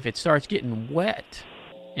if it starts getting wet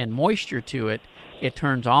and moisture to it, it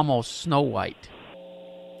turns almost snow white.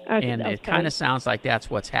 And it kind of sounds like that's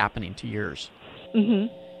what's happening to yours. Mm-hmm.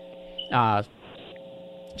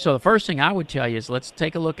 So the first thing I would tell you is, let's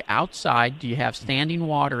take a look outside. Do you have standing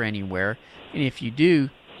water anywhere? And if you do,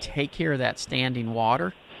 take care of that standing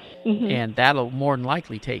water, Mm-hmm. and that'll more than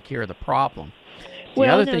likely take care of the problem. The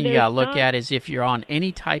Well, other no, thing you there's got to look not- at is if you're on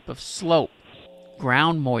any type of slope,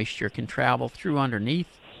 ground moisture can travel through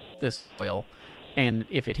underneath the soil, and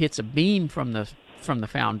if it hits a beam from the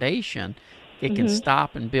foundation, it can Mhm.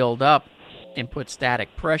 stop and build up and put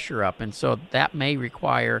static pressure up, and so that may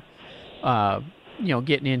require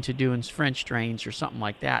getting into doing French drains or something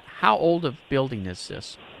like that. How old of building is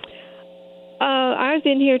this? I've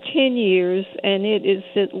been here 10 years, and it is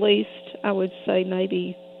at least, I would say,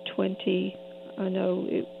 maybe 20. I know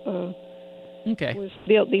it Okay. was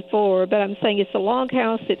built before, but I'm saying it's a log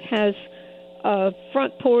house. It has a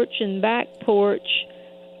front porch and back porch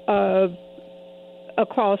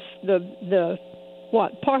across the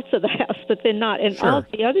parts of the house, but then not. And all Sure.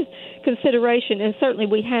 the other consideration, and certainly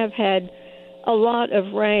we have had a lot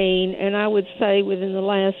of rain, and I would say within the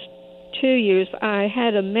last 2 years, I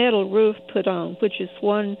had a metal roof put on, which is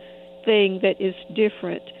one thing that is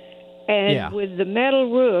different. And Yeah. with the metal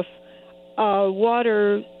roof,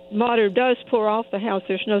 water does pour off the house.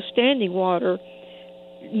 There's no standing water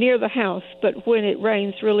near the house, but when it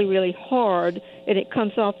rains really, really hard and it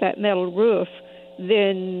comes off that metal roof,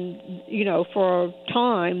 then, for a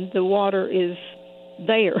time, the water is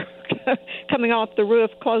there coming off the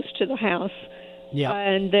roof close to the house.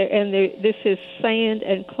 Yeah. This is sand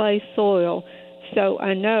and clay soil, so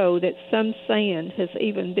I know that some sand has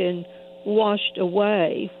even been washed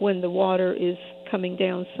away when the water is coming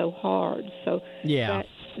down so hard. So Yeah.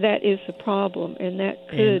 that is a problem, and that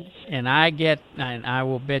could. And I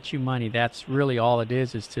will bet you money that's really all it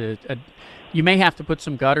is to you may have to put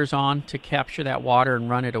some gutters on to capture that water and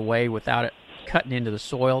run it away without it cutting into the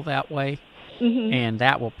soil that way, Mhm. and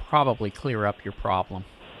that will probably clear up your problem.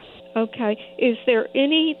 Okay. Is there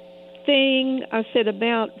anything I said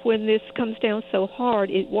about when this comes down so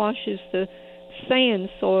hard, it washes the sand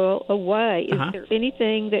soil away? Is Uh-huh. there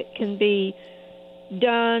anything that can be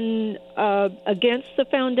done against the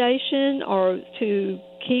foundation or to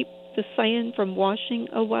keep the sand from washing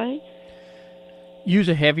away? Use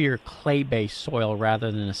a heavier clay-based soil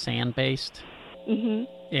rather than a sand-based, Mm-hmm.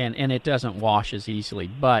 and it doesn't wash as easily.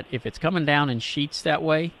 But if it's coming down in sheets that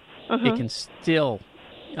way, Uh-huh. it can still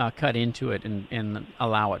cut into it and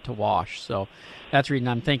allow it to wash. So that's the reason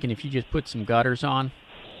I'm thinking if you just put some gutters on,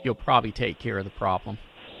 you'll probably take care of the problem.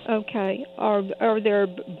 Okay. Are there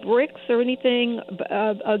bricks or anything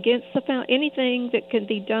against the anything that can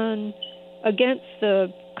be done against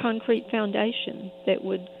the concrete foundation that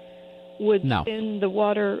would No. send the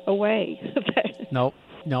water away? Nope,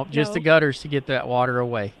 just No. the gutters to get that water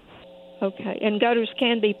away. Okay. And gutters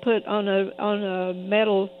can be put on a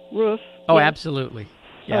metal roof? Oh, Yes? absolutely.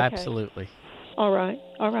 Yeah, Okay. absolutely. All right.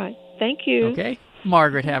 Thank you. Okay.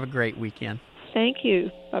 Margaret, have a great weekend. Thank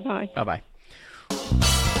you. Bye-bye. Bye-bye.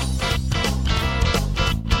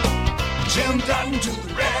 Jim Dutton to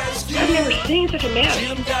the rescue. I've never seen such a mess.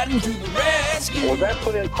 Jim Dutton to the rescue. Was that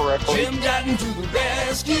put in correctly? Jim Dutton to the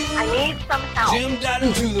rescue. I need some help. Jim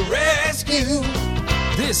Dutton to the rescue.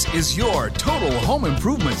 This is your total home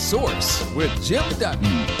improvement source with Jim Dutton.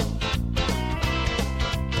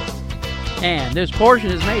 And this portion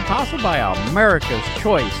is made possible by America's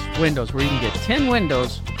Choice Windows, where you can get 10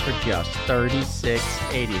 windows for just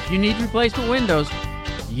 $36.80. If you need replacement windows,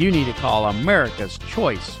 you need to call America's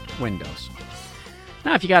Choice Windows.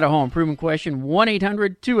 Now, if you got a home improvement question,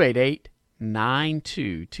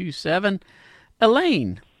 1-800-288-9227.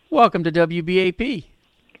 Elaine, welcome to WBAP.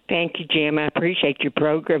 Thank you, Jim. I appreciate your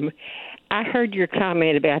program. I heard your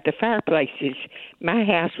comment about the fireplaces. My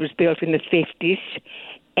house was built in the 50s,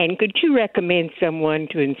 and could you recommend someone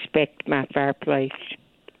to inspect my fireplace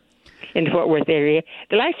in the Fort Worth area?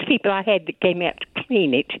 The last people I had that came out to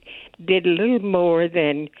clean it did a little more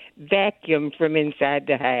than vacuum from inside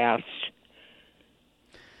the house.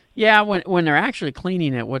 Yeah, when they're actually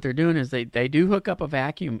cleaning it, what they're doing is they do hook up a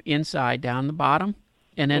vacuum inside down the bottom,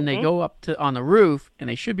 and then they go up to on the roof, and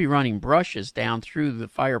they should be running brushes down through the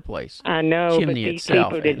fireplace. I know, chimney but these itself.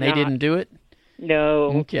 people did and they not. didn't do it?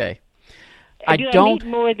 No. Okay. I need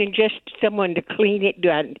more than just someone to clean it?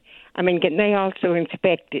 I mean, can they also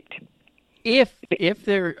inspect it? If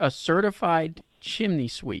they're a certified chimney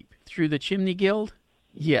sweep through the Chimney Guild,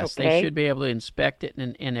 yes, Okay. they should be able to inspect it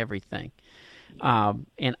and everything.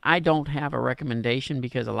 And I don't have a recommendation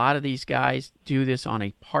because a lot of these guys do this on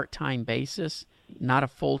a part-time basis, not a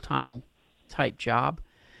full-time type job.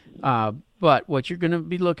 But what you're going to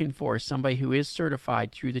be looking for is somebody who is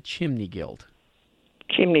certified through the Chimney Guild.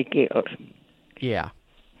 Chimney Guild. Yeah.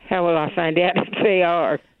 How will I find out if they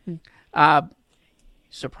are?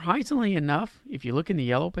 Surprisingly enough, if you look in the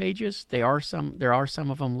yellow pages, there are some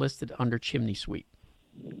of them listed under chimney sweep.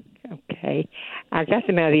 Okay. I got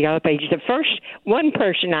them out of the yellow pages. The first one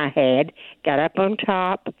person I had got up on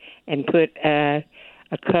top and put a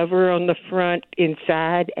cover on the front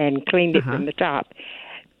inside and cleaned it from the top.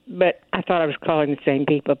 But I thought I was calling the same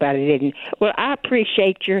people, but I didn't. Well, I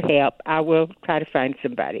appreciate your help. I will try to find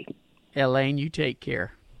somebody. Elaine, you take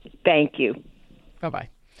care. Thank you. Bye-bye.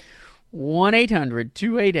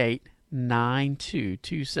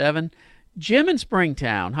 1-800-288-9227. Jim in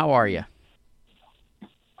Springtown, how are you?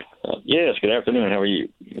 Yes, good afternoon. How are you?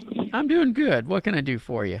 I'm doing good. What can I do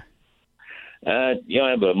for you? I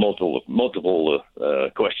have a multiple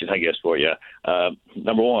questions, I guess, for you.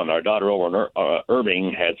 Number one, our daughter over in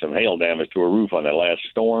Irving had some hail damage to her roof on that last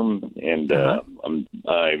storm, and I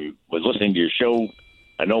was listening to your show.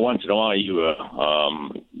 I know once in a while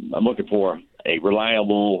I'm looking for a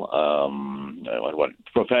reliable,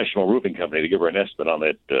 professional roofing company to give her an estimate on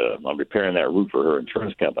that, on repairing that roof for her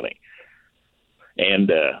insurance company.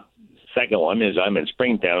 And second one is I'm in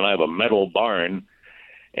Springtown and I have a metal barn,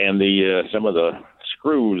 and some of the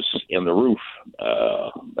screws in the roof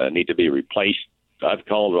need to be replaced. I've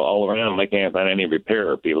called all around and I can't find any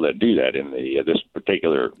repair people that do that in this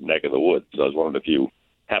particular neck of the woods. So I was wondering if you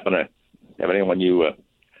happen to have anyone you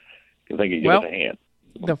can think you give us a hand.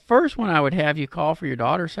 The first one I would have you call for your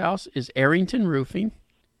daughter's house is Arrington Roofing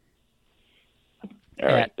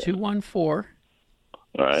at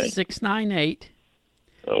 214-698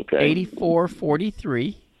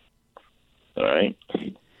 8443. All right.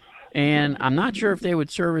 And I'm not sure if they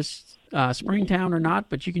would service Springtown or not,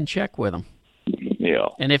 but you can check with them. Yeah.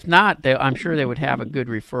 And if not, I'm sure they would have a good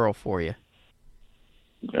referral for you.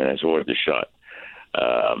 That's worth a shot.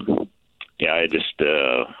 I just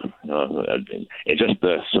it's just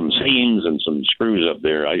some seams and some screws up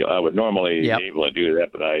there. I would normally be able to do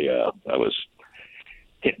that, but I was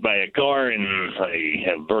hit by a car and I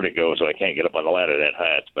have vertigo, so I can't get up on the ladder that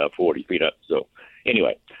high. It's about 40 feet up. So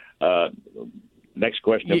anyway, next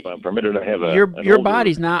question, if I'm permitted to have your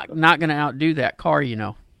body's not going to outdo that car, you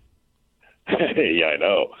know. Yeah, I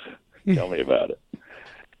know. Tell me about it.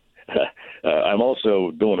 I'm also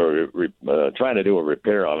doing trying to do a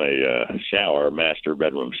repair on a master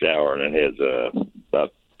bedroom shower, and it has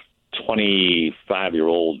about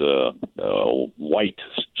 25-year-old white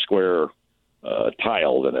square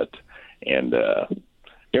tile in it, and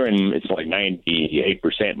it's like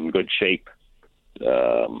 98% in good shape.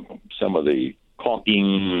 Some of the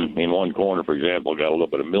caulking in one corner, for example, got a little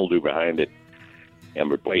bit of mildew behind it. I'm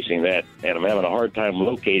replacing that, and I'm having a hard time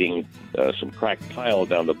locating some cracked tile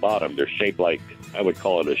down the bottom. They're shaped like, I would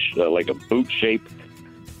call it like a boot shape.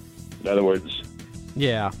 In other words,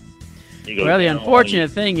 yeah. Well, the unfortunate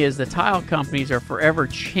thing is the tile companies are forever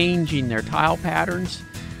changing their tile patterns.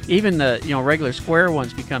 Even the regular square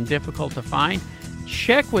ones become difficult to find.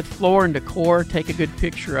 Check with Floor and Decor, take a good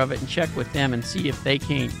picture of it, and check with them and see if they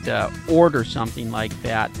can't order something like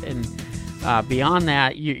that. And beyond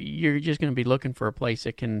that, you're just going to be looking for a place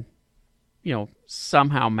that can,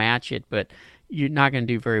 somehow match it, but you're not going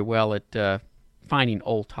to do very well at finding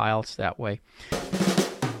old tiles that way.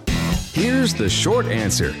 Here's the short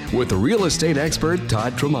answer with the real estate expert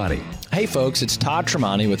Todd Tremonti. Hey folks, it's Todd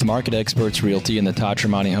Tremonti with Market Experts Realty and the Todd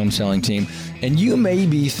Tremonti Home Selling Team. And you may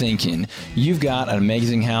be thinking, you've got an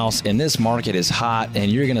amazing house and this market is hot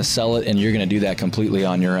and you're going to sell it and you're going to do that completely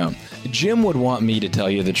on your own. Jim would want me to tell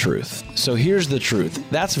you the truth. So here's the truth.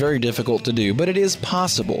 That's very difficult to do, but it is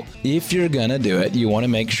possible. If you're going to do it, you want to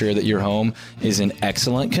make sure that your home is in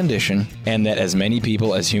excellent condition and that as many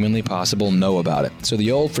people as humanly possible know about it. So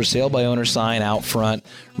the old for sale by owner sign out front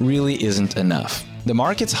really isn't enough. The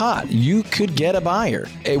market's hot. You could get a buyer.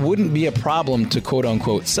 It wouldn't be a problem to quote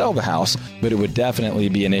unquote sell the house, but it would definitely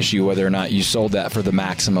be an issue whether or not you sold that for the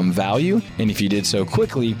maximum value and if you did so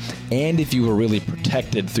quickly and if you were really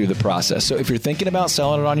protected through the process. So if you're thinking about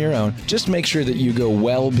selling it on your own, just make sure that you go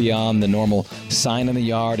well beyond the normal sign in the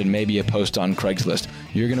yard and maybe a post on Craigslist.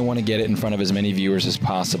 You're going to want to get it in front of as many viewers as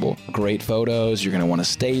possible. Great photos. You're going to want to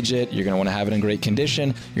stage it. You're going to want to have it in great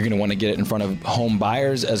condition. You're going to want to get it in front of home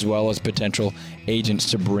buyers as well as potential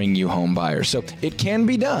agents to bring you home buyers. So it can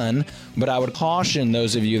be done, but I would caution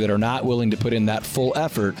those of you that are not willing to put in that full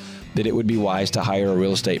effort that it would be wise to hire a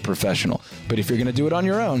real estate professional. But if you're going to do it on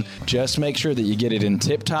your own, just make sure that you get it in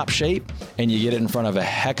tip-top shape and you get it in front of a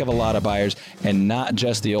heck of a lot of buyers and not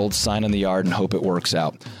just the old sign in the yard and hope it works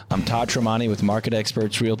out. I'm Todd Tremonti with Market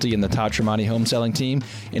Experts Realty and the Todd Tremonti Home Selling Team.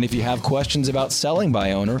 And if you have questions about selling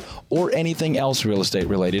by owner or anything else real estate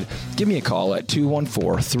related, give me a call at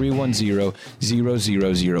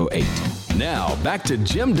 214-310-0008. Now, back to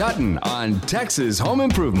Jim Dutton on Texas Home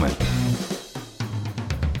Improvement.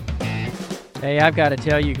 Hey, I've got to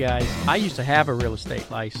tell you guys, I used to have a real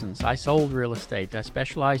estate license. I sold real estate. I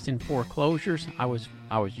specialized in foreclosures. I was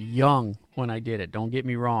young when I did it. Don't get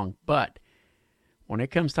me wrong. But when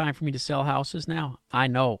it comes time for me to sell houses now, I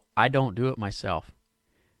know I don't do it myself.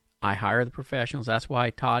 I hire the professionals. That's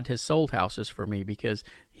why Todd has sold houses for me, because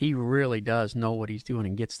he really does know what he's doing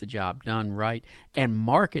and gets the job done right and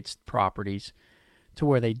markets properties to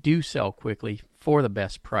where they do sell quickly for the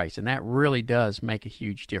best price. And that really does make a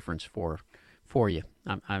huge difference for you.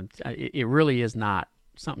 It really is not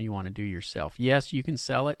something you want to do yourself. Yes, you can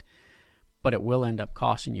sell it, but it will end up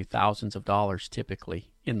costing you thousands of dollars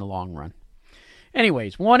typically in the long run.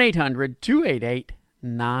 Anyways,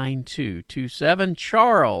 1-800-288-9227.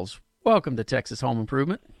 Charles, welcome to Texas Home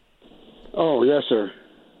Improvement. Oh, yes, sir.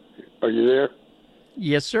 Are you there?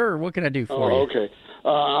 Yes, sir. What can I do for you? Okay.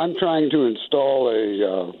 I'm trying to install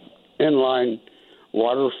a inline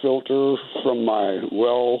water filter from my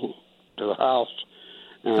well to the house,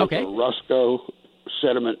 and it's a Rusco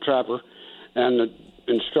sediment trapper, and the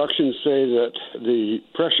instructions say that the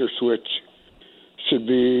pressure switch should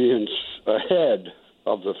be ahead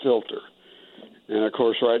of the filter. And of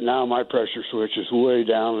course, right now my pressure switch is way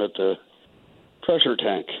down at the pressure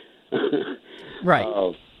tank. Right.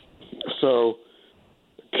 So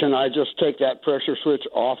can I just take that pressure switch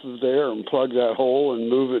off of there and plug that hole and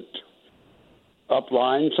move it up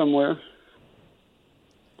line somewhere?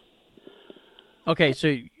 Okay,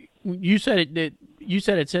 so you said it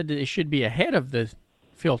said that it should be ahead of the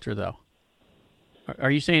filter, though. Are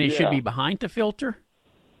you saying it should be behind the filter?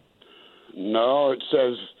 No, it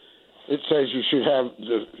says you should have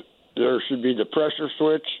there should be the pressure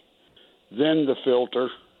switch, then the filter,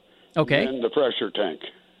 then the pressure tank.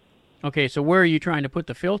 Okay, so where are you trying to put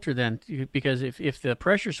the filter then? Because if the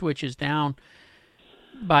pressure switch is down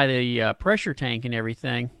by the pressure tank and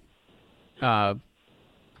everything,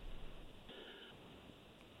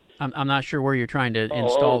 I'm not sure where you're trying to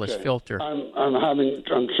install this filter. I'm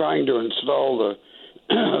trying to install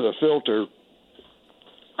the filter.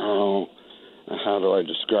 Oh, how do I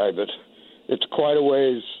describe it? It's quite a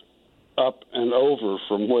ways up and over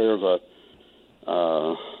from where the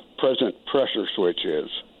present pressure switch is.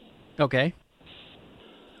 Okay.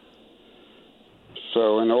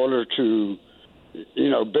 So in order to,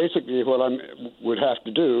 basically what I would have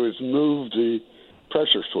to do is move the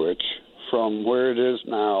pressure switch from where it is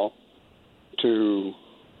now to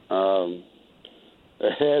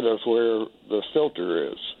ahead of where the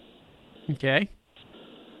filter is. Okay.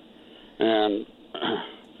 And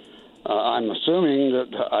I'm assuming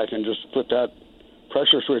that I can just put that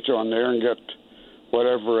pressure switch on there and get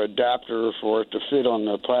whatever adapter for it to fit on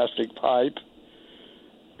the plastic pipe.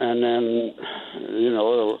 And then,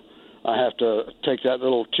 I have to take that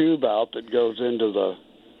little tube out that goes into the...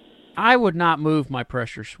 I would not move my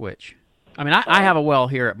pressure switch. I mean, I have a well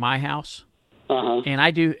here at my house, and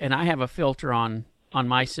I have a filter on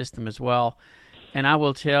my system as well. And I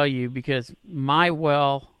will tell you, because my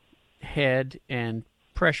well head and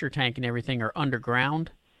pressure tank and everything are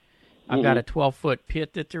underground, I've got a 12-foot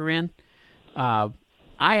pit that they're in. I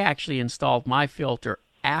actually installed my filter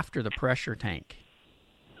after the pressure tank.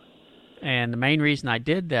 And the main reason I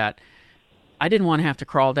did that I didn't want to have to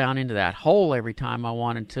crawl down into that hole every time I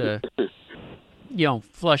wanted to,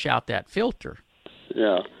 flush out that filter.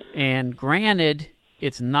 Yeah. And granted,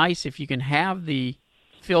 it's nice if you can have the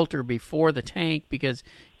filter before the tank because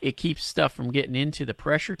it keeps stuff from getting into the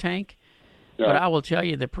pressure tank. Yeah. But I will tell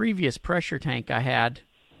you, the previous pressure tank I had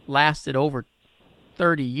lasted over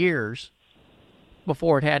 30 years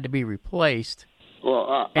before it had to be replaced.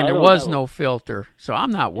 Well, and there was no filter, so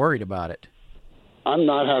I'm not worried about it. I'm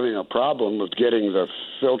not having a problem with getting the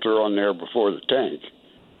filter on there before the tank.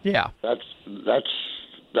 Yeah. That's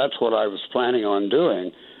what I was planning on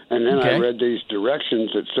doing. And then I read these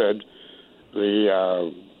directions that said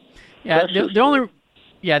the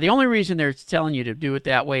only reason they're telling you to do it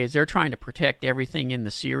that way is they're trying to protect everything in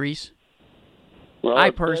the series. Well,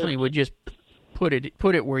 I personally would just put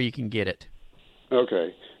it where you can get it.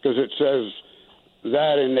 Okay, because it says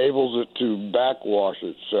that enables it to backwash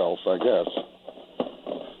itself, I guess.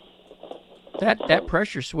 That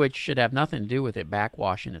pressure switch should have nothing to do with it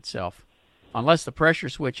backwashing itself, unless the pressure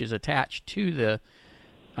switch is attached to the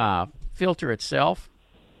filter itself.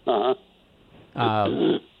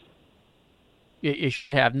 It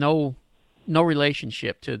should have no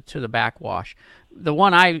relationship to the backwash. The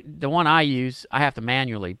one I use, I have to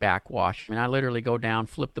manually backwash. I mean, I literally go down,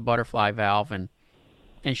 flip the butterfly valve, and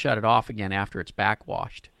shut it off again after it's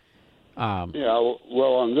backwashed. Well,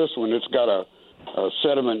 on this one, it's got a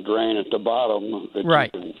sediment drain at the bottom that you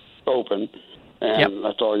can open, and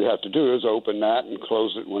that's all you have to do is open that and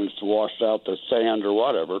close it when it's washed out the sand or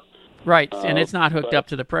whatever. Right, and it's not hooked up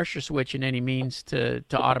to the pressure switch in any means to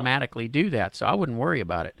automatically do that, so I wouldn't worry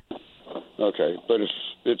about it. Okay, but it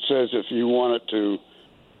says if you want it to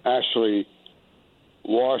actually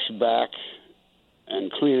wash back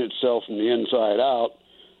and clean itself from the inside out,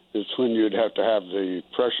 it's when you'd have to have the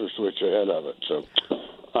pressure switch ahead of it. So,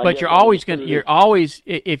 but you're always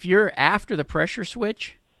if you're after the pressure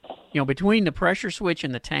switch, between the pressure switch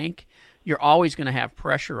and the tank, you're always going to have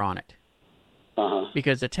pressure on it.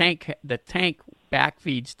 Because the tank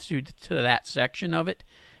backfeeds to that section of it,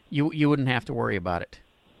 you wouldn't have to worry about it.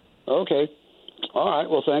 Okay. All right.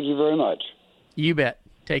 Well, thank you very much. You bet.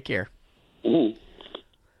 Take care. Mm-hmm.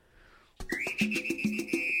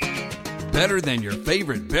 Better than your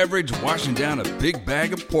favorite beverage washing down a big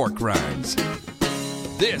bag of pork rinds.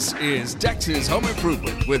 This is Texas Home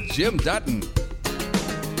Improvement with Jim Dutton.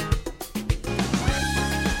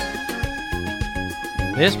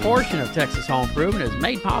 This portion of Texas Home Improvement is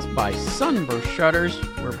made possible by Sunburst Shutters,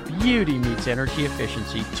 where beauty meets energy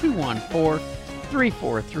efficiency.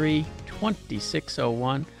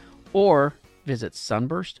 214-343-2601 or visit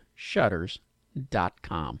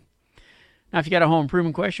sunburstshutters.com. Now, if you got a home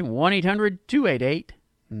improvement question,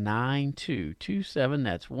 1-800-288-9227.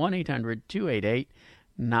 That's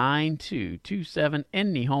 1-800-288-9227.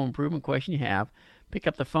 Any home improvement question you have, pick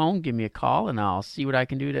up the phone, give me a call, and I'll see what I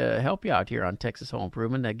can do to help you out here on Texas Home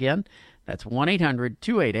Improvement. Again, that's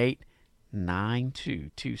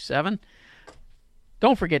 1-800-288-9227.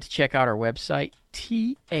 Don't forget to check out our website,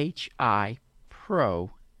 thipro.com.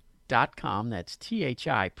 That's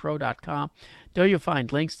thipro.com. There you'll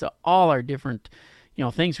find links to all our different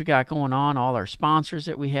things we got going on, all our sponsors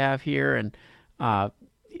that we have here. And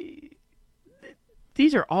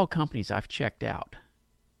these are all companies I've checked out.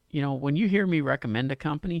 When you hear me recommend a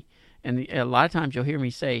company, and a lot of times you'll hear me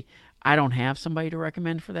say, I don't have somebody to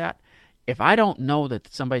recommend for that. If I don't know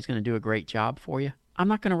that somebody's going to do a great job for you, I'm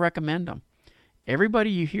not going to recommend them. Everybody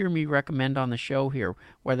you hear me recommend on the show here,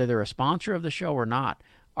 whether they're a sponsor of the show or not,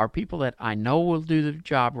 are people that I know will do the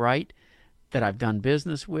job right, that I've done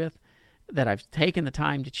business with, that I've taken the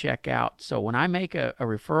time to check out. So when I make a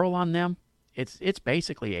referral on them, it's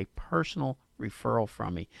basically a personal referral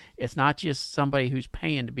from me. It's not just somebody who's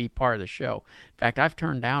paying to be part of the show. In fact, I've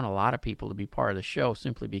turned down a lot of people to be part of the show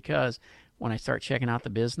simply because when I start checking out the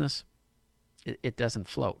business, it doesn't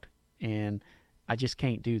float. And I just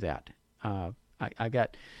can't do that. I've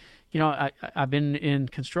been in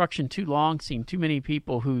construction too long, seen too many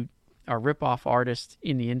people who are rip-off artists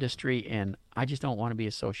in the industry, and I just don't want to be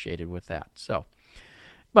associated with that.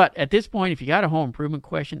 But at this point, if you got a home improvement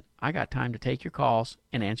question, I got time to take your calls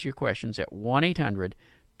and answer your questions at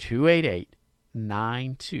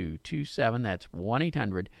 1-800-288-9227. That's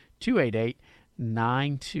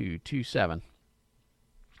 1-800-288-9227.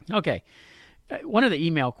 Okay. One of the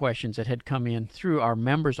email questions that had come in through our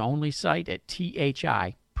members-only site at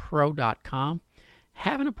thipro.com,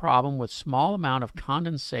 having a problem with small amount of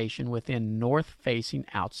condensation within north-facing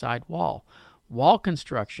outside wall. Wall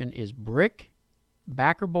construction is brick,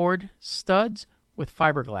 backerboard, studs with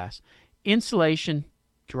fiberglass. Insulation,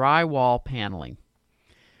 drywall paneling.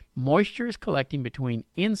 Moisture is collecting between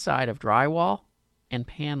inside of drywall and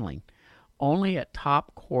paneling, only at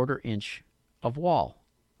top quarter of wall.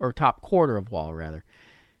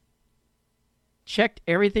 Checked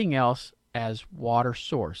everything else as water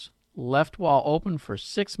source. Left wall open for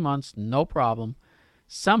 6 months, no problem.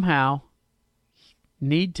 Somehow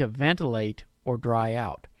need to ventilate or dry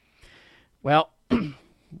out. Well,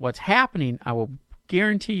 what's happening, I will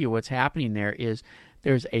guarantee you what's happening there is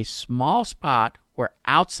there's a small spot where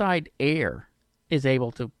outside air is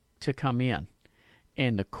able to come in.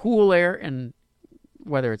 And the cool air, and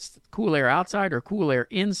whether it's cool air outside or cool air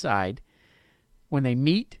inside, when they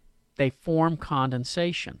meet, they form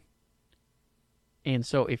condensation. And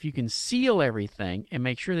so if you can seal everything and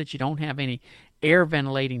make sure that you don't have any air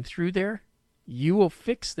ventilating through there, you will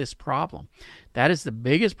fix this problem. That is the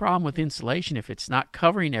biggest problem with insulation. If it's not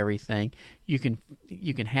covering everything, you can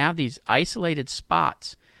have these isolated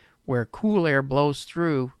spots where cool air blows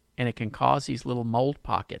through, and it can cause these little mold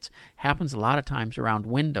pockets. Happens a lot of times around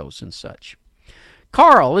windows and such.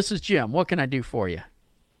 Carl, this is Jim. What can I do for you?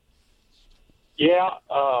 Yeah,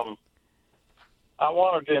 I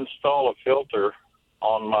wanted to install a filter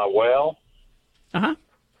on my well. Uh-huh.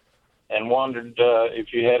 And wondered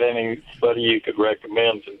if you had anybody you could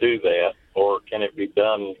recommend to do that, or can it be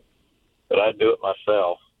done that I do it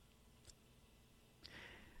myself?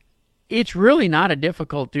 It's really not a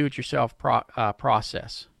difficult do-it-yourself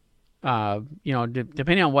process.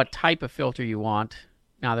 Depending on what type of filter you want.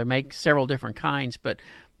 Now, they make several different kinds, but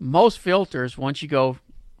most filters, once you go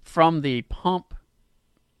from the pump,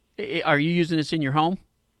 are you using this in your home?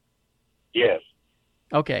 Yes.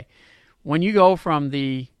 Okay. When you go from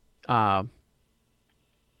the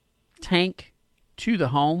tank to the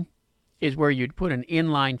home is where you'd put an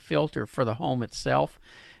inline filter for the home itself.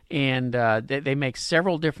 And they make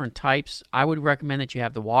several different types. I would recommend that you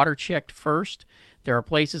have the water checked first. There are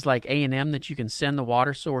places like A&M that you can send the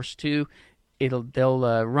water source to.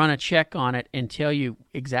 They'll run a check on it and tell you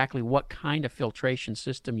exactly what kind of filtration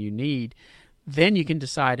system you need. Then you can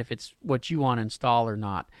decide if it's what you want to install or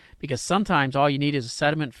not. Because sometimes all you need is a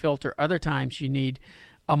sediment filter. Other times you need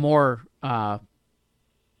a more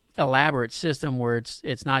elaborate system where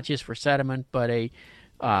it's not just for sediment, but a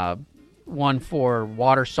one for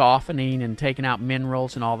water softening and taking out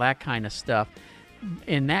minerals and all that kind of stuff.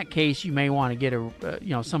 In that case, you may want to get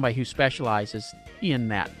somebody who specializes in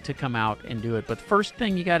that to come out and do it. But the first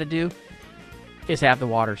thing you got to do is have the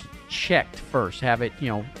water checked first. Have it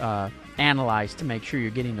analyzed to make sure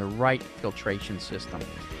you're getting the right filtration system.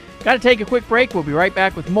 Got to take a quick break. We'll be right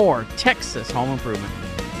back with more Texas Home Improvement.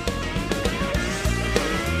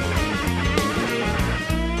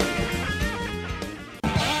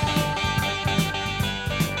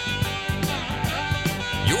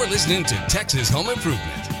 You're listening to Texas Home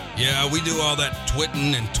Improvement. Yeah, we do all that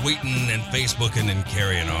twitting and tweeting and Facebooking and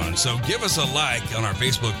carrying on. So give us a like on our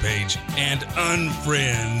Facebook page and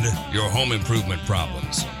unfriend your home improvement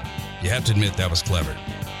problems. You have to admit that was clever.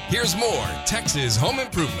 Here's more Texas Home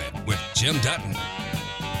Improvement with Jim Dutton.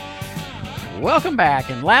 Welcome back.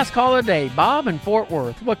 And last call of the day, Bob in Fort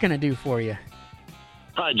Worth. What can I do for you?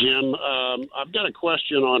 Hi, Jim. I've got a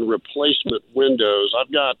question on replacement windows.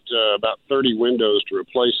 I've got about 30 windows to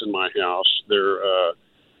replace in my house. They're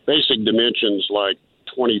basic dimensions like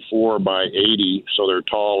 24 by 80, so they're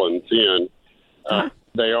tall and thin.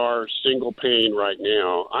 They are single pane right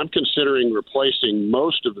now. I'm considering replacing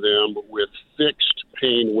most of them with fixed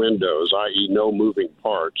pane windows, i.e. no moving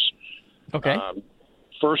parts. Okay.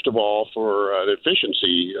 First of all, for an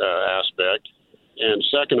efficiency aspect, and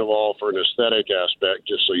second of all, for an aesthetic aspect,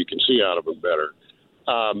 just so you can see out of them better.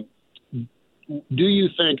 Do you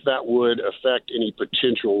think that would affect any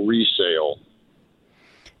potential resale?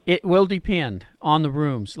 It will depend on the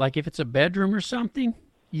rooms. Like if it's a bedroom or something,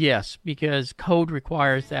 yes, because code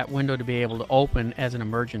requires that window to be able to open as an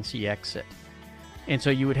emergency exit. And so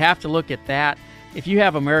you would have to look at that. If you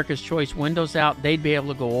have America's Choice windows out, they'd be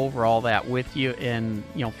able to go over all that with you and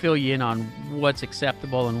fill you in on what's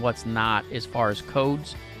acceptable and what's not as far as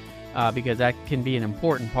codes, because that can be an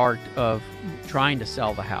important part of trying to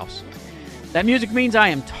sell the house. That music means I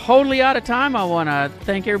am totally out of time. I want to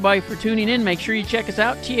thank everybody for tuning in. Make sure you check us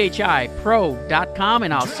out, thipro.com,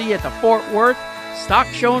 and I'll see you at the Fort Worth Stock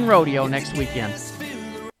Show and Rodeo next weekend.